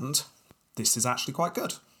land, this is actually quite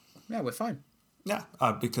good. Yeah, we're fine. Yeah,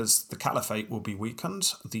 because the Caliphate will be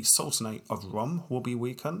weakened, the Sultanate of Rum will be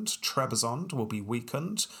weakened, Trebizond will be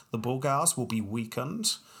weakened, the Bulgars will be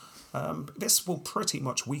weakened. This will pretty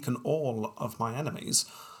much weaken all of my enemies,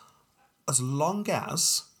 as long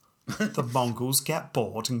as the Mongols get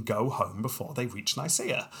bored and go home before they reach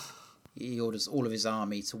Nicaea. He orders all of his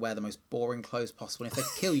army to wear the most boring clothes possible. And if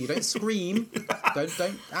they kill you, don't scream.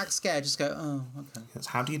 don't act scared. Just go, oh, okay. Yes,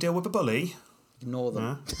 how do you deal with a bully? Ignore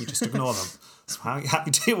them. You just ignore them. That's how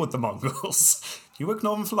you deal with the Mongols. You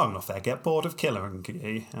ignore them for long enough, they get bored of killing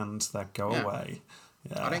you, and they go Yeah. away.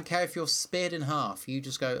 Yeah. I don't care if you're speared in half. You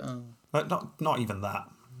just go, oh. But not even that,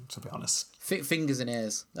 to be honest. Fingers in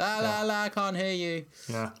ears. La, I can't hear you.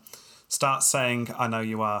 Yeah. Start saying, I know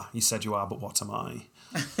you are. You said you are, but what am I?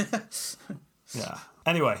 Yeah.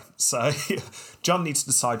 Anyway, so John needs to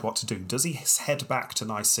decide what to do. Does he head back to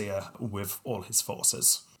Nicaea with all his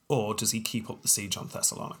forces? Or does he keep up the siege on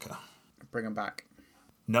Thessalonica? Bring them back.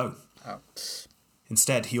 No. Oh.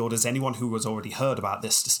 Instead, he orders anyone who has already heard about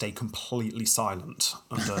this to stay completely silent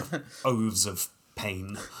under oaths of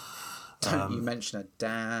pain. Don't you mention a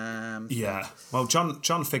damn thing. Yeah. Well,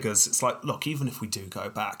 John figures it's like, look, even if we do go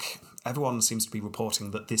back, everyone seems to be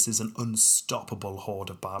reporting that this is an unstoppable horde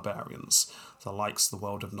of barbarians, the likes the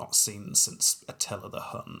world have not seen since Attila the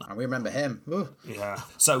Hun. And we remember him. Ooh. Yeah.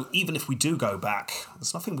 So even if we do go back,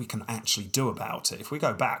 there's nothing we can actually do about it. If we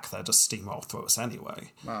go back, they'll just steamroll through us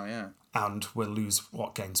anyway. Wow, yeah. And we'll lose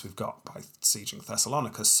what gains we've got by sieging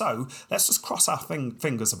Thessalonica. So let's just cross our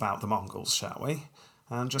fingers about the Mongols, shall we?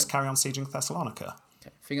 And just carry on sieging Thessalonica.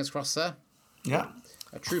 Okay. Fingers crossed, sir. Yeah.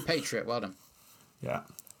 A true patriot. Well done. Yeah.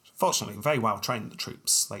 Fortunately, very well trained, the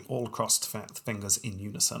troops. They all crossed fingers in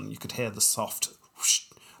unison. You could hear the soft whoosh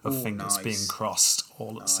of Ooh, fingers nice. being crossed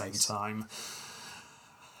all at the same Nice. time.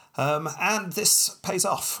 And this pays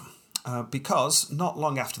off. Because not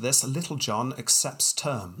long after this, Little John accepts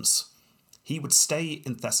terms. He would stay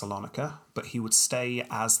in Thessalonica, but he would stay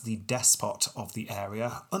as the despot of the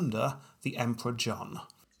area under the Emperor John.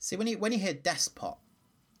 See, when you hear despot,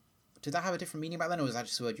 did that have a different meaning back then, or was that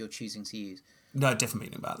just a word you're choosing to use? No, different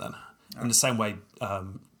meaning back then. In the same way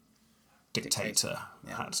dictator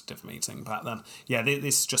Yeah. had a different meaning back then. Yeah,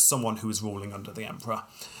 this is just someone who is ruling under the emperor.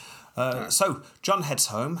 So John heads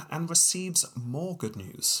home and receives more good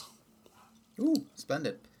news. Ooh,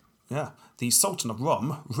 splendid. Yeah, the Sultan of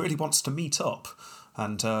Rum really wants to meet up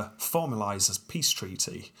and formalise a peace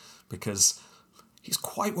treaty because he's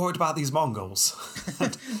quite worried about these Mongols.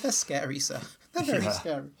 They're scary, sir. They're very Yeah.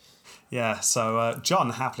 scary. Yeah, so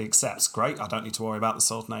John happily accepts. Great, I don't need to worry about the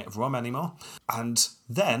Sultanate of Rum anymore. And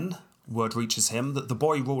then word reaches him that the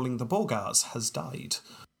boy ruling the Bulgars has died.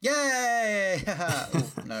 Yay!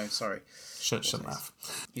 Oh, no, sorry. Shouldn't laugh.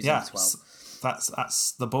 He's Yeah, only 12.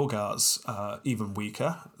 that's the Bulgars even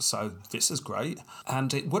weaker, so this is great.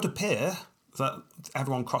 And it would appear that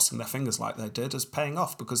everyone crossing their fingers like they did is paying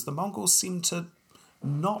off, because the Mongols seem to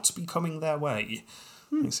not be coming their way.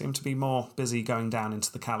 They seem to be more busy going down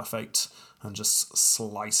into the Caliphate and just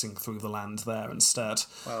slicing through the land there instead.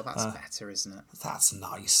 Well, that's better, isn't it? That's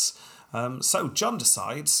nice. So John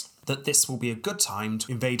decides that this will be a good time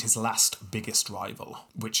to invade his last biggest rival,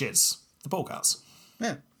 which is the Bulgars.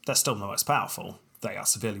 Yeah. They're still the most powerful. They are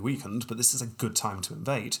severely weakened, but this is a good time to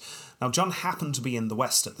invade. Now, John happened to be in the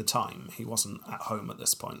West at the time. He wasn't at home at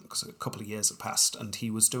this point, because a couple of years had passed, and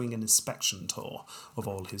he was doing an inspection tour of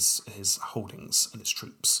all his holdings and his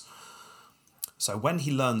troops. So when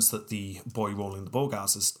he learns that the boy ruling the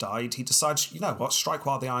Bulgars has died, he decides, you know what, strike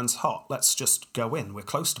while the iron's hot. Let's just go in. We're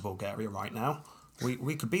close to Bulgaria right now.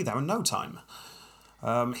 We could be there in no time.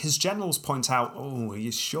 His generals point out, oh, are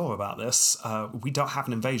you sure about this? We don't have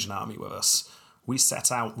an invasion army with us. We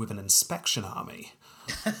set out with an inspection army.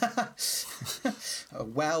 A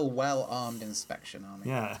well-armed inspection army.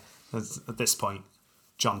 Yeah. At this point,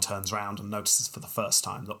 John turns around and notices for the first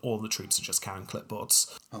time that all the troops are just carrying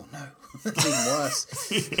clipboards. Oh no, it's even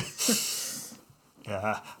worse.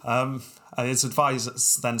 Yeah. And his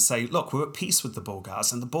advisors then say, look, we're at peace with the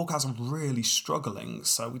Bulgars, and the Bulgars are really struggling,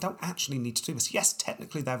 so we don't actually need to do this. Yes,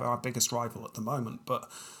 technically they're our biggest rival at the moment, but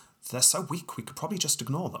they're so weak we could probably just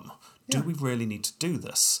ignore them. Yeah. Do we really need to do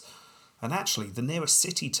this? And actually, the nearest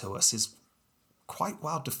city to us is quite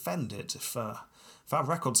well defended. If our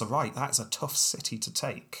records are right, that is a tough city to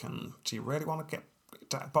take. And do you really want to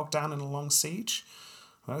get bogged down in a long siege?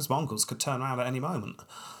 Well, those Mongols could turn around at any moment.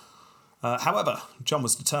 However, John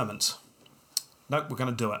was determined. Nope, we're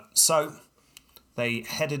going to do it. So they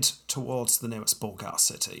headed towards the nearest Bulgar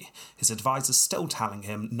city. His advisors still telling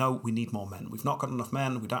him, no, we need more men. We've not got enough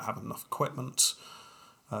men. We don't have enough equipment.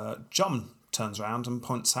 John turns around and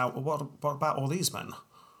points out, well, what about all these men?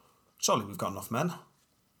 Surely we've got enough men.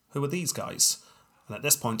 Who are these guys? And at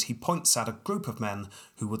this point, he points at a group of men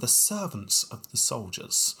who were the servants of the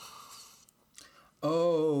soldiers.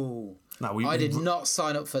 Oh. Now, I did not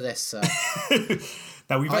sign up for this, sir.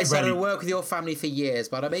 Now, I started to work with your family for years,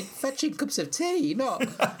 but I mean, fetching cups of tea, not...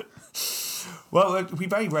 Well, we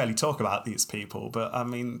very rarely talk about these people, but, I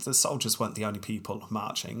mean, the soldiers weren't the only people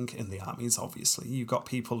marching in the armies, obviously. You got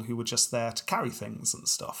people who were just there to carry things and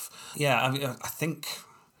stuff. Yeah, I mean, I think,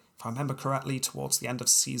 if I remember correctly, towards the end of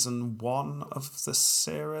season 1 of the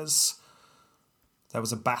series, there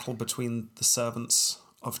was a battle between the servants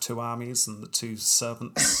of two armies, and the two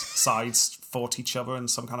servants' sides fought each other in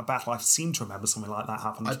some kind of battle. I seem to remember something like that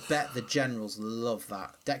happened. I bet the generals love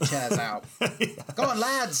that. Deck chairs out. Yeah. Go on,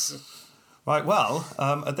 lads! Right, well,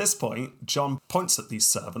 at this point, John points at these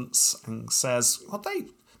servants and says, well,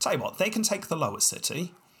 tell you what, they can take the lower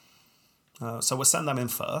city, so we'll send them in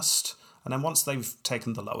first, and then once they've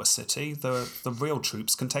taken the lower city, the real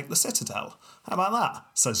troops can take the citadel. How about that,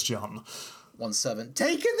 says John. One servant,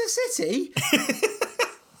 taken the city?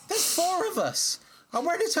 There's 4 of us. I'm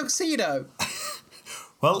wearing a tuxedo.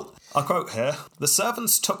 Well, I'll quote here, the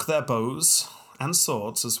servants took their bows and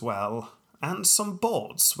swords as well, and some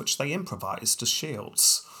boards, which they improvised as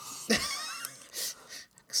shields.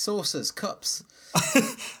 Saucers, cups.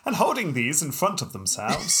 And holding these in front of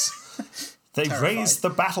themselves, they raised the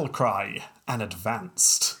battle cry and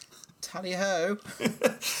advanced. Tally-ho.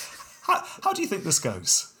 How do you think this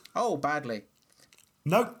goes? Oh, badly.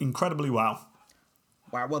 No, incredibly well.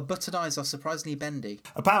 Wow, well, button eyes are surprisingly bendy.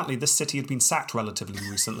 Apparently, this city had been sacked relatively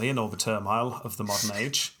recently in all the turmoil of the modern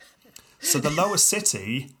age. So the lower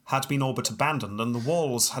city had been all but abandoned, and the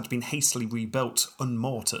walls had been hastily rebuilt,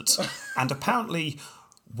 unmortared, and apparently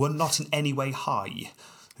were not in any way high.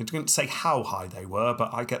 They didn't say how high they were,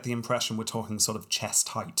 but I get the impression we're talking sort of chest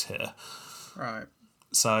height here. Right.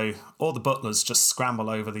 So all the butlers just scramble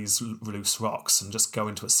over these loose rocks and just go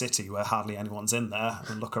into a city where hardly anyone's in there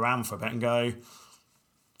and look around for a bit and go,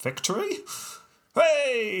 victory?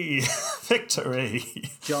 Hey! Victory!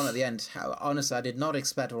 John at the end, honestly, I did not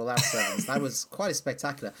expect all that servants. That was quite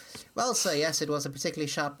spectacular. Well, sir, yes, it was a particularly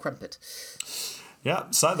sharp crumpet.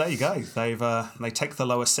 Yeah, so there you go. They take the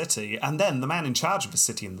lower city, and then the man in charge of the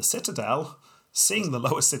city in the citadel, seeing the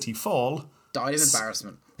lower city fall... died of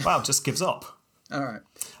embarrassment. Well, just gives up. All right.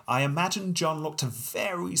 I imagine John looked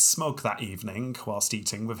very smug that evening whilst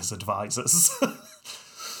eating with his advisors.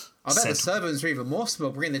 I bet the servants were even more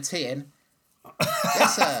smug bringing the tea in.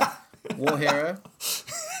 Yes, sir. War hero.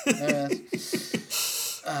 They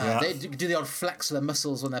do the odd flex of their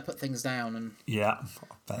muscles when they put things down. And yeah, I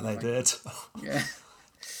bet they did. Yeah.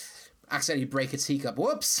 Accidentally break a teacup.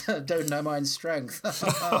 Whoops! Don't know my own strength.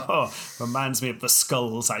 Reminds me of the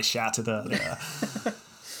skulls I shattered earlier.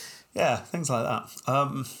 Yeah, things like that.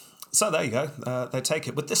 So there you go. They take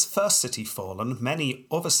it. With this first city fallen, many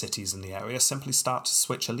other cities in the area simply start to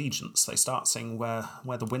switch allegiance. They start seeing where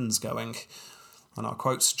the wind's going. And I'll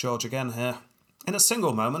quote George again here. In a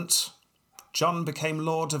single moment, John became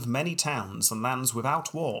lord of many towns and lands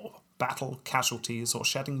without war, battle, casualties, or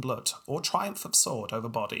shedding blood, or triumph of sword over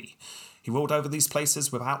body. He ruled over these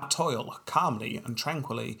places without toil, calmly and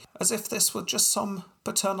tranquilly, as if this were just some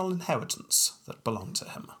paternal inheritance that belonged to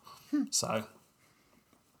him. So,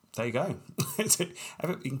 there you go. It's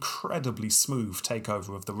an incredibly smooth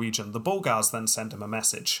takeover of the region. The Bulgars then send him a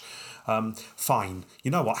message. Fine,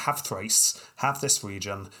 you know what, have Thrace, have this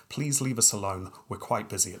region, please leave us alone, we're quite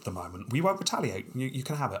busy at the moment. We won't retaliate, you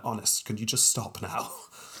can have it, honest, can you just stop now?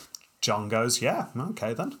 John goes, yeah,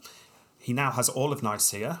 okay then. He now has all of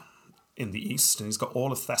Nicaea in the east, and he's got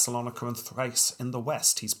all of Thessalonica and Thrace in the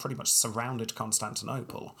west. He's pretty much surrounded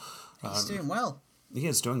Constantinople. He's doing well. He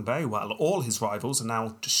is doing very well. All his rivals are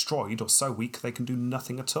now destroyed or so weak they can do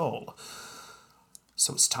nothing at all.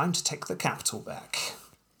 So it's time to take the capital back.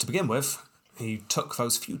 To begin with, he took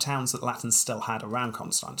those few towns that Latins still had around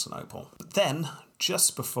Constantinople. But then,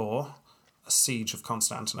 just before a siege of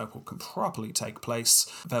Constantinople can properly take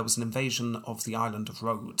place, there was an invasion of the island of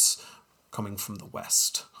Rhodes coming from the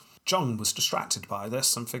west. John was distracted by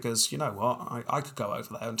this and figures, you know what, I could go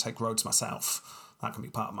over there and take Rhodes myself. That can be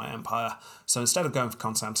part of my empire. So instead of going for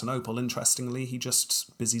Constantinople, interestingly, he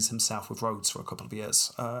just busies himself with Rhodes for a couple of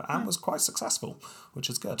years and was quite successful, which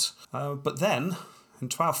is good. But then, in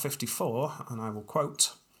 1254, and I will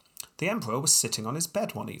quote, the emperor was sitting on his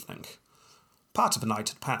bed one evening. Part of the night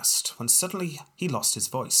had passed, when suddenly he lost his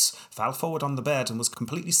voice, fell forward on the bed and was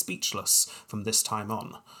completely speechless from this time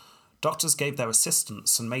on. Doctors gave their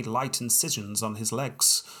assistance and made light incisions on his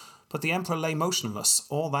legs, but the emperor lay motionless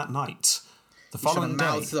all that night. The following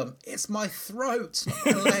day, them. It's my throat, not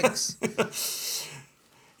my legs.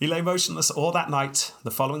 He lay motionless all that night, the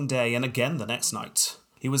following day, and again the next night.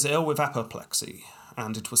 He was ill with apoplexy,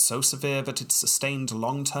 and it was so severe that it sustained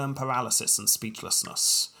long-term paralysis and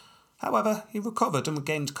speechlessness. However, he recovered and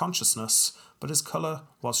regained consciousness, but his colour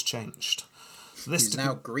was changed. He's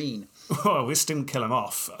now green. Well, this didn't kill him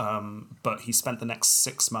off, but he spent the next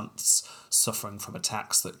 6 months suffering from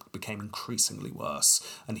attacks that became increasingly worse,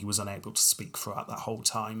 and he was unable to speak throughout that whole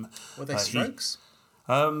time. Were they strokes?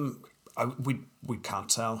 We can't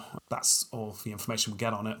tell. That's all the information we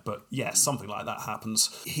get on it, but yeah, something like that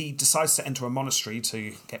happens. He decides to enter a monastery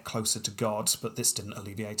to get closer to God, but this didn't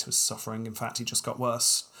alleviate his suffering. In fact, he just got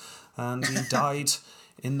worse, and he died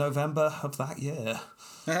in November of that year.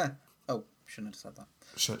 Oh, shouldn't have said that.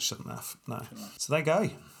 Shouldn't have, no. So there you go.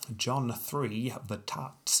 John 3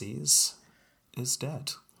 Vatatzes is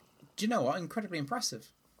dead. Do you know what? Incredibly impressive.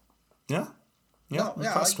 Yeah? Yeah, Well,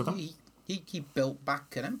 impressed with him. He built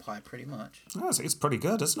back an empire, pretty much. Yeah, it's pretty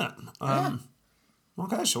good, isn't it? Yeah.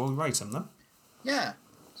 Okay, so we'll rate him then. Yeah.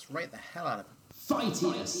 Let's rate the hell out of him.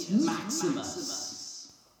 Fightius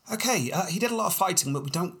Maximus. Okay, he did a lot of fighting, but we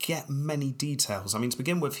don't get many details. I mean, to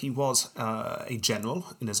begin with, he was a general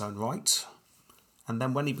in his own right. And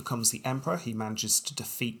then when he becomes the emperor, he manages to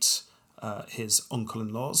defeat his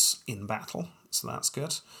uncle-in-laws in battle. So that's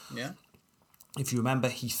good. Yeah. If you remember,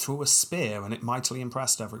 he threw a spear and it mightily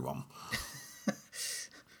impressed everyone.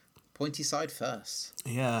 Pointy side first.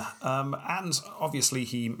 Yeah, and obviously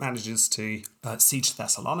he manages to siege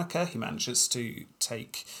Thessalonica. He manages to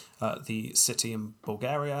take the city in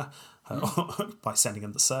Bulgaria by sending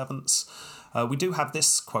in the servants. We do have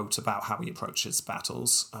this quote about how he approaches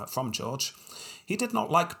battles from George. He did not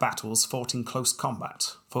like battles fought in close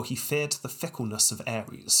combat, for he feared the fickleness of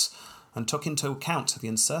Ares, and took into account the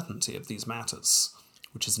uncertainty of these matters,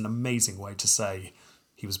 which is an amazing way to say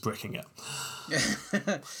he was bricking it.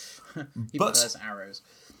 He prefers arrows.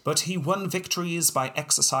 But he won victories by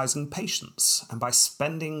exercising patience, and by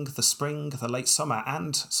spending the spring, the late summer,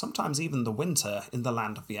 and sometimes even the winter in the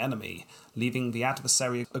land of the enemy, leaving the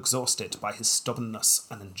adversary exhausted by his stubbornness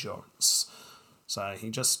and endurance. So he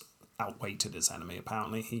just outweighted his enemy,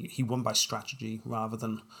 apparently. He won by strategy rather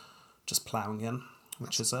than just ploughing in,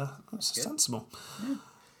 which is sensible.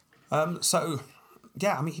 Yeah.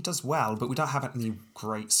 Yeah, I mean, he does well, but we don't have any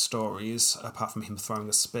great stories apart from him throwing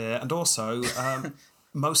a spear. And also,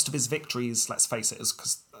 most of his victories, let's face it, is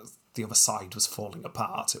because the other side was falling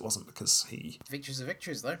apart. It wasn't because he... Victories are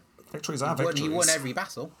victories, though. Victories are victories. He won every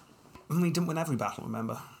battle. He didn't win every battle,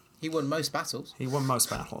 remember? He won most battles. He won most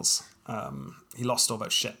battles. He lost all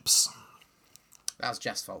those ships. That was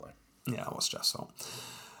Jeff's fault, though. Yeah, it was Jeff's fault.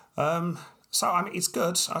 So, I mean, it's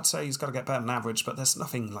good. I'd say he's got to get better than average, but there's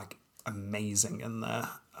nothing, like, amazing in there.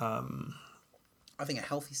 I think a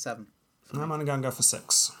healthy 7. I'm only going to go for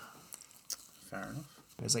 6. Fair enough.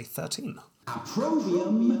 is a 13.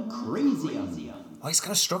 Approbium Crazium. Well, he's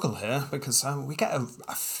going to struggle here because we get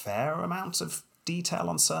a fair amount of detail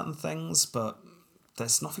on certain things, but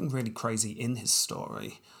there's nothing really crazy in his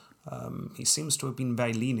story. He seems to have been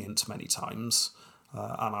very lenient many times.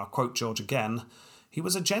 And I'll quote George again, "He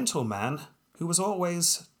was a gentleman who was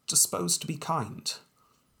always disposed to be kind.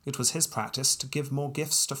 It was his practice to give more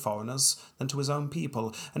gifts to foreigners than to his own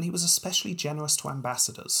people, and he was especially generous to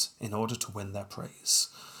ambassadors in order to win their praise."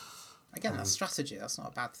 Again, that's strategy. That's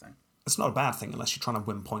not a bad thing. It's not a bad thing unless you're trying to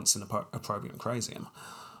win points in Opprobrium Crazium.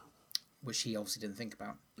 Which he obviously didn't think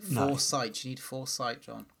about. No. Foresight. You need foresight,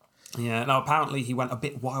 John. Yeah, now apparently he went a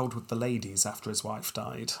bit wild with the ladies after his wife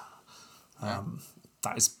died.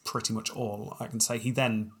 That is pretty much all I can say. He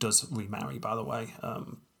then does remarry, by the way,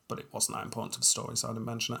 but it wasn't that important to the story, so I didn't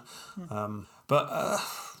mention it. I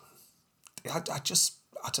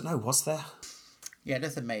don't know, was there? Yeah,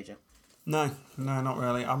 nothing major. No, not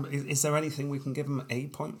really. Is there anything we can give him a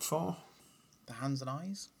point for? The hands and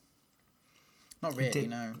eyes? Not really,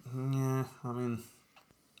 no. Yeah, I mean,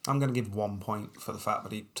 I'm going to give 1 point for the fact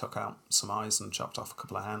that he took out some eyes and chopped off a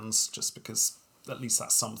couple of hands, just because at least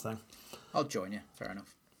that's something. I'll join you, fair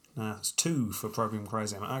enough. It's 2 for Opprobrium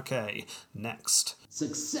Crazium. Okay, next.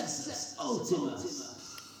 Successus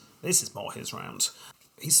Ultimus. This is more his round.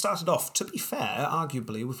 He started off, to be fair,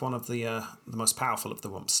 arguably with one of the most powerful of the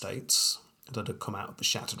rump states that had come out of the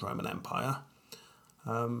shattered Roman Empire.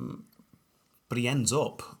 But he ends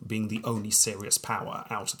up being the only serious power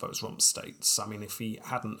out of those rump states. I mean, if he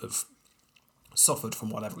hadn't have suffered from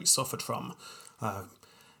whatever he suffered from,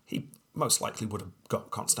 he most likely would have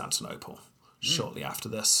got Constantinople shortly after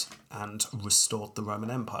this and restored the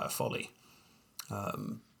Roman Empire fully.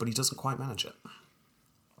 But he doesn't quite manage it.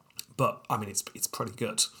 But, I mean, it's pretty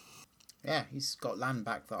good. Yeah, he's got land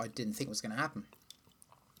back that I didn't think was going to happen.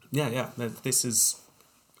 Yeah. This is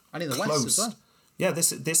And in the close. West as well. Yeah,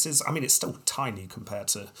 this is. I mean, it's still tiny compared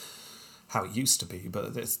to how it used to be,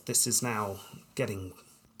 but this is now getting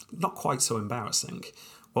not quite so embarrassing.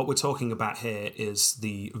 What we're talking about here is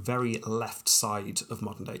the very left side of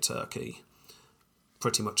modern-day Turkey,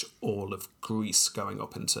 pretty much all of Greece going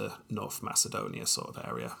up into North Macedonia sort of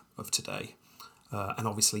area of today. And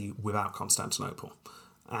obviously without Constantinople,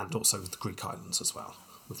 and also the Greek islands as well,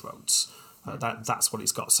 with Rhodes. That's what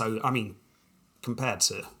it's got. So, I mean, compared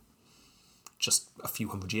to just a few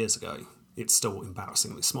hundred years ago, it's still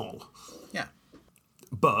embarrassingly small. Yeah.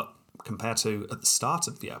 But compared to at the start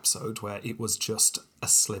of the episode, where it was just a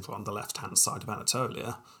sliver on the left-hand side of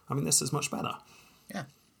Anatolia, I mean, this is much better. Yeah.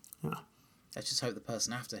 Yeah. Let's just hope the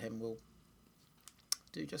person after him will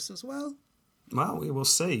do just as well. Well, we will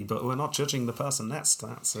see, but we're not judging the person next.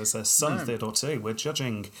 That's his son, No. Theodore 2. We're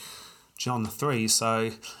judging John 3,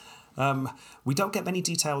 so we don't get many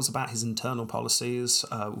details about his internal policies.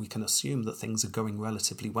 We can assume that things are going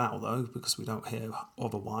relatively well, though, because we don't hear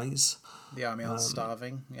otherwise. The army aren't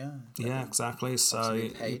starving, yeah. Yeah, exactly. So,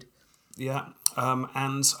 Being paid. yeah,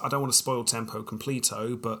 and I don't want to spoil tempo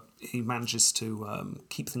completo, but he manages to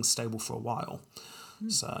keep things stable for a while.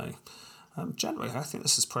 So, generally, I think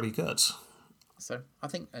this is pretty good. So, I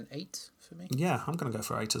think an 8 for me. Yeah, I'm going to go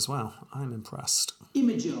for 8 as well. I'm impressed.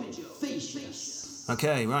 Imago Facius.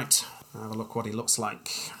 Okay, right. Have a look what he looks like.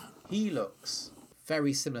 He looks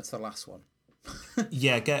very similar to the last one.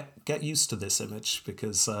 Yeah, get used to this image,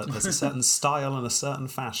 because there's a certain style and a certain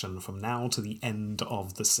fashion from now to the end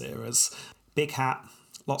of the series. Big hat,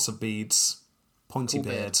 lots of beads, pointy Cool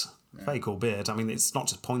beard. beard. Very cool beard. I mean, it's not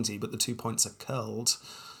just pointy, but the 2 points are curled,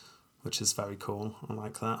 which is very cool. I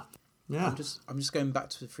like that. Yeah. I'm just going back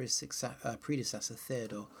to for his predecessor,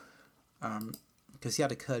 Theodore. Because he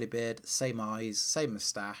had a curly beard, same eyes, same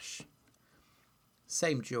moustache,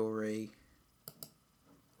 same jewellery.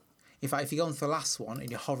 In fact, if you go on to the last one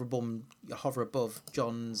and you hover above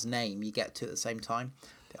John's name, you get to at the same time.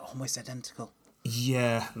 They're almost identical.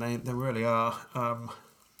 Yeah, they really are. I'm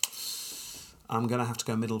going to have to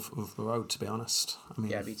go middle of the road, to be honest. I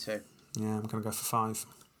mean, Yeah, me too. yeah, I'm going to go for 5.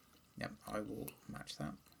 Yep, I will match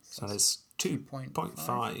that. So there's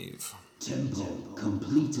 2.5. Tempo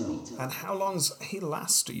Completo. And how long's he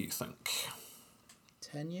last, do you think?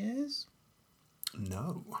 10 years?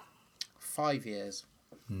 No. 5 years.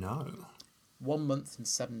 No. 1 month and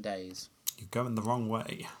 7 days. You're going the wrong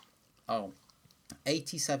way. Oh,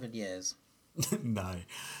 87 years. No.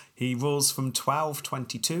 He rules from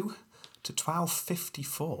 1222 to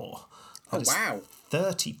 1254. That is wow.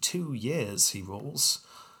 32 years he rules.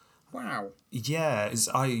 Wow. Yeah,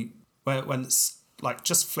 when like,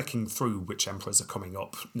 just flicking through which emperors are coming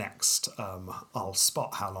up next, I'll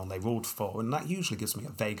spot how long they ruled for, and that usually gives me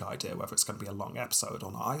a vague idea whether it's going to be a long episode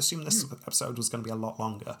or not. I assume this episode was going to be a lot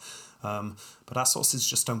longer, but our sources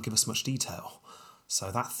just don't give us much detail.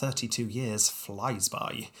 So that 32 years flies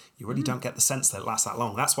by. You really don't get the sense that it lasts that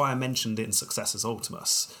long. That's why I mentioned in Successus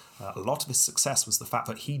Ultimus. A lot of his success was the fact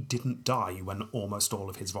that he didn't die when almost all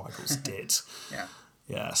of his rivals did. Yeah.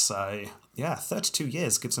 Yeah, so, 32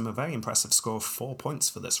 years gives him a very impressive score of 4 points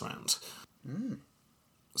for this round.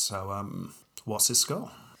 So, what's his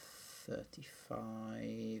score?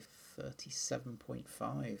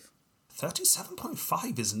 37.5.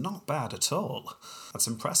 37.5 is not bad at all. That's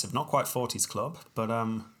impressive. Not quite 40's club, but,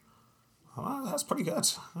 well, that's pretty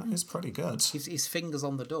good. That is pretty good. His finger's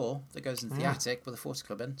on the door that goes in the attic with a 40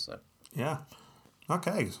 club in, so... Yeah.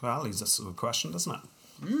 Okay, well, leaves us with a question, doesn't it?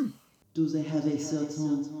 Do they have a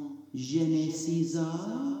certain je ne sais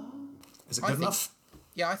quoi? Is it good enough?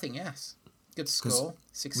 Yeah, I think yes. Good score.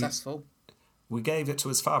 Successful. We gave it to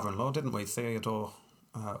his father-in-law, didn't we? Theodore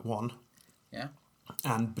I. Yeah.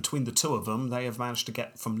 And between the two of them, they have managed to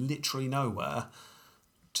get from literally nowhere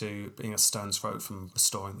to being a stone's throw from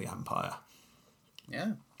restoring the empire.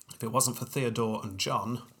 Yeah. If it wasn't for Theodore and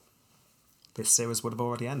John, this series would have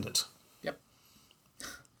already ended. Yep.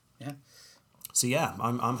 Yeah. So yeah,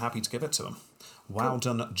 I'm happy to give it to him. Well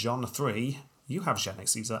done, John 3. You have Je ne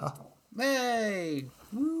sais quoi. Hey!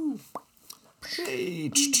 Woo! Hey,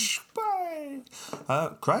 bye.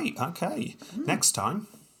 Great, okay. Next time,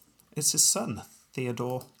 it's his son,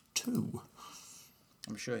 Theodore 2.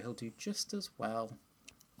 I'm sure he'll do just as well.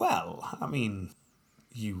 Well, I mean,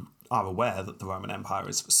 you are aware that the Roman Empire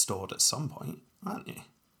is restored at some point, aren't you?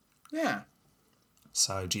 Yeah.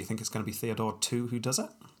 So do you think it's going to be Theodore 2 who does it?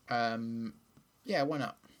 Yeah, why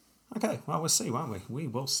not? Okay, well, we'll see, won't we? We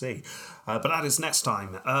will see. But that is next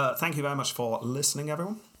time. Thank you very much for listening,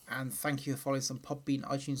 everyone. And thank you for following us on Podbean,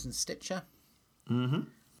 iTunes and Stitcher. Mm-hmm.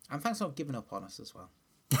 And thanks for not giving up on us as well.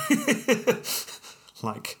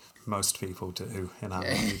 Like most people do in our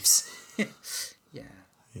lives. Yeah.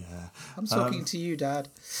 Yeah. I'm talking to you, Dad.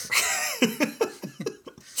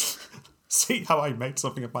 See how I made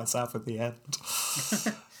something of myself at the end?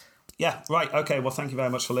 Yeah, right, okay, well, thank you very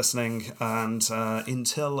much for listening, and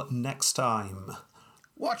until next time.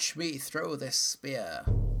 Watch me throw this spear.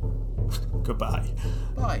 Goodbye.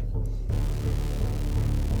 Bye.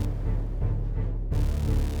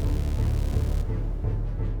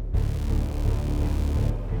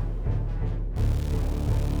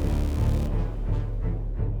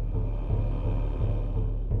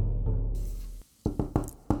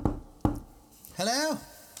 Hello?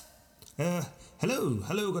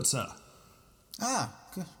 Hello, good sir.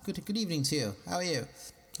 Good evening to you. How are you?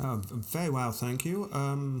 Very well, thank you.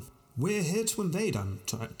 We're here to invade, I'm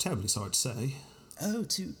terribly sorry to say. Oh,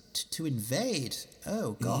 to invade?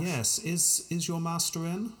 Oh, gosh. Yes, is your master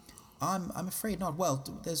in? I'm afraid not. Well,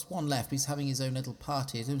 there's one left. He's having his own little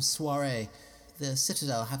party, his own soiree. The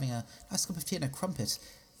Citadel having a nice cup of tea and a crumpet.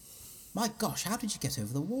 My gosh, how did you get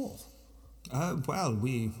over the wall? Well,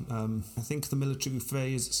 we, I think the military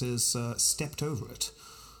phrase is, stepped over it.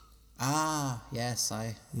 Ah, yes,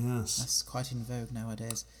 Yes. That's quite in vogue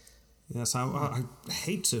nowadays. Yes, I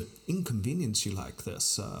hate to inconvenience you like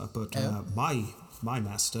this, but my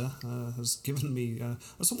master has given me a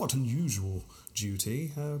somewhat unusual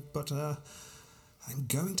duty, but I'm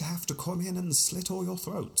going to have to come in and slit all your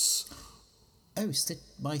throats. Oh, slit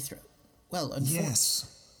my throat? Well, yes.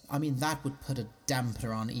 I mean, that would put a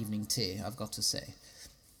dampener on evening tea, I've got to say.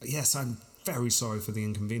 Yes, I'm very sorry for the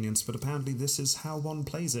inconvenience, but apparently this is how one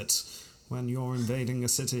plays it when you're invading a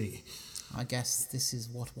city. I guess this is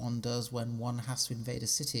what one does when one has to invade a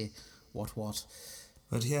city. What?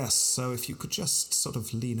 But yes, so if you could just sort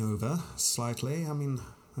of lean over slightly. I mean,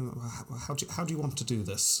 how do you want to do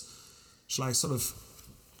this? Shall I sort of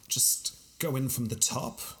just go in from the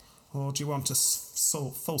top, or do you want a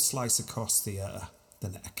full slice across the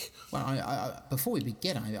neck? Well, I before we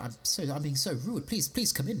begin, I'm being so rude.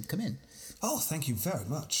 Please come in. Oh, thank you very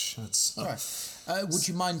much. That's all right. Would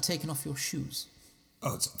you mind taking off your shoes?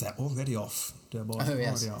 Oh, they're already off, dear boy. Oh,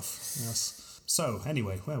 yes. Already off. Yes. So,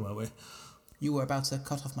 anyway, where were we? You were about to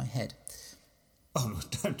cut off my head. Oh,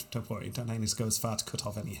 don't worry. Don't aim to go as far to cut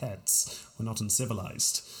off any heads. We're not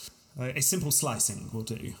uncivilized. A simple slicing will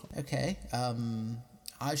do. Okay.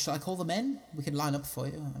 Shall I call the men? We can line up for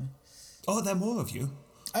you. Oh, there are more of you?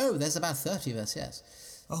 Oh, there's about 30 of us,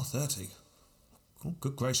 yes. Oh, 30. Oh,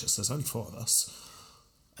 good gracious, there's only 4 of us.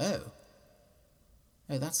 Oh,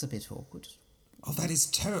 that's a bit awkward. Oh, that is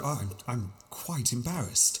terrible. Oh, I'm quite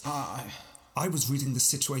embarrassed. I was reading the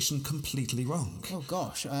situation completely wrong. Oh,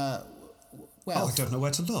 gosh. Well, I don't know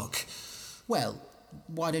where to look. Well,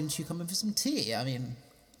 why don't you come in for some tea? I mean,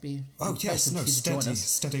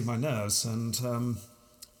 steady my nerves, and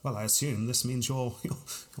well, I assume this means you'll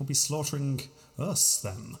be slaughtering us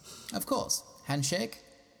then. Of course. Handshake?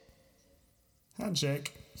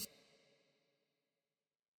 Handshake.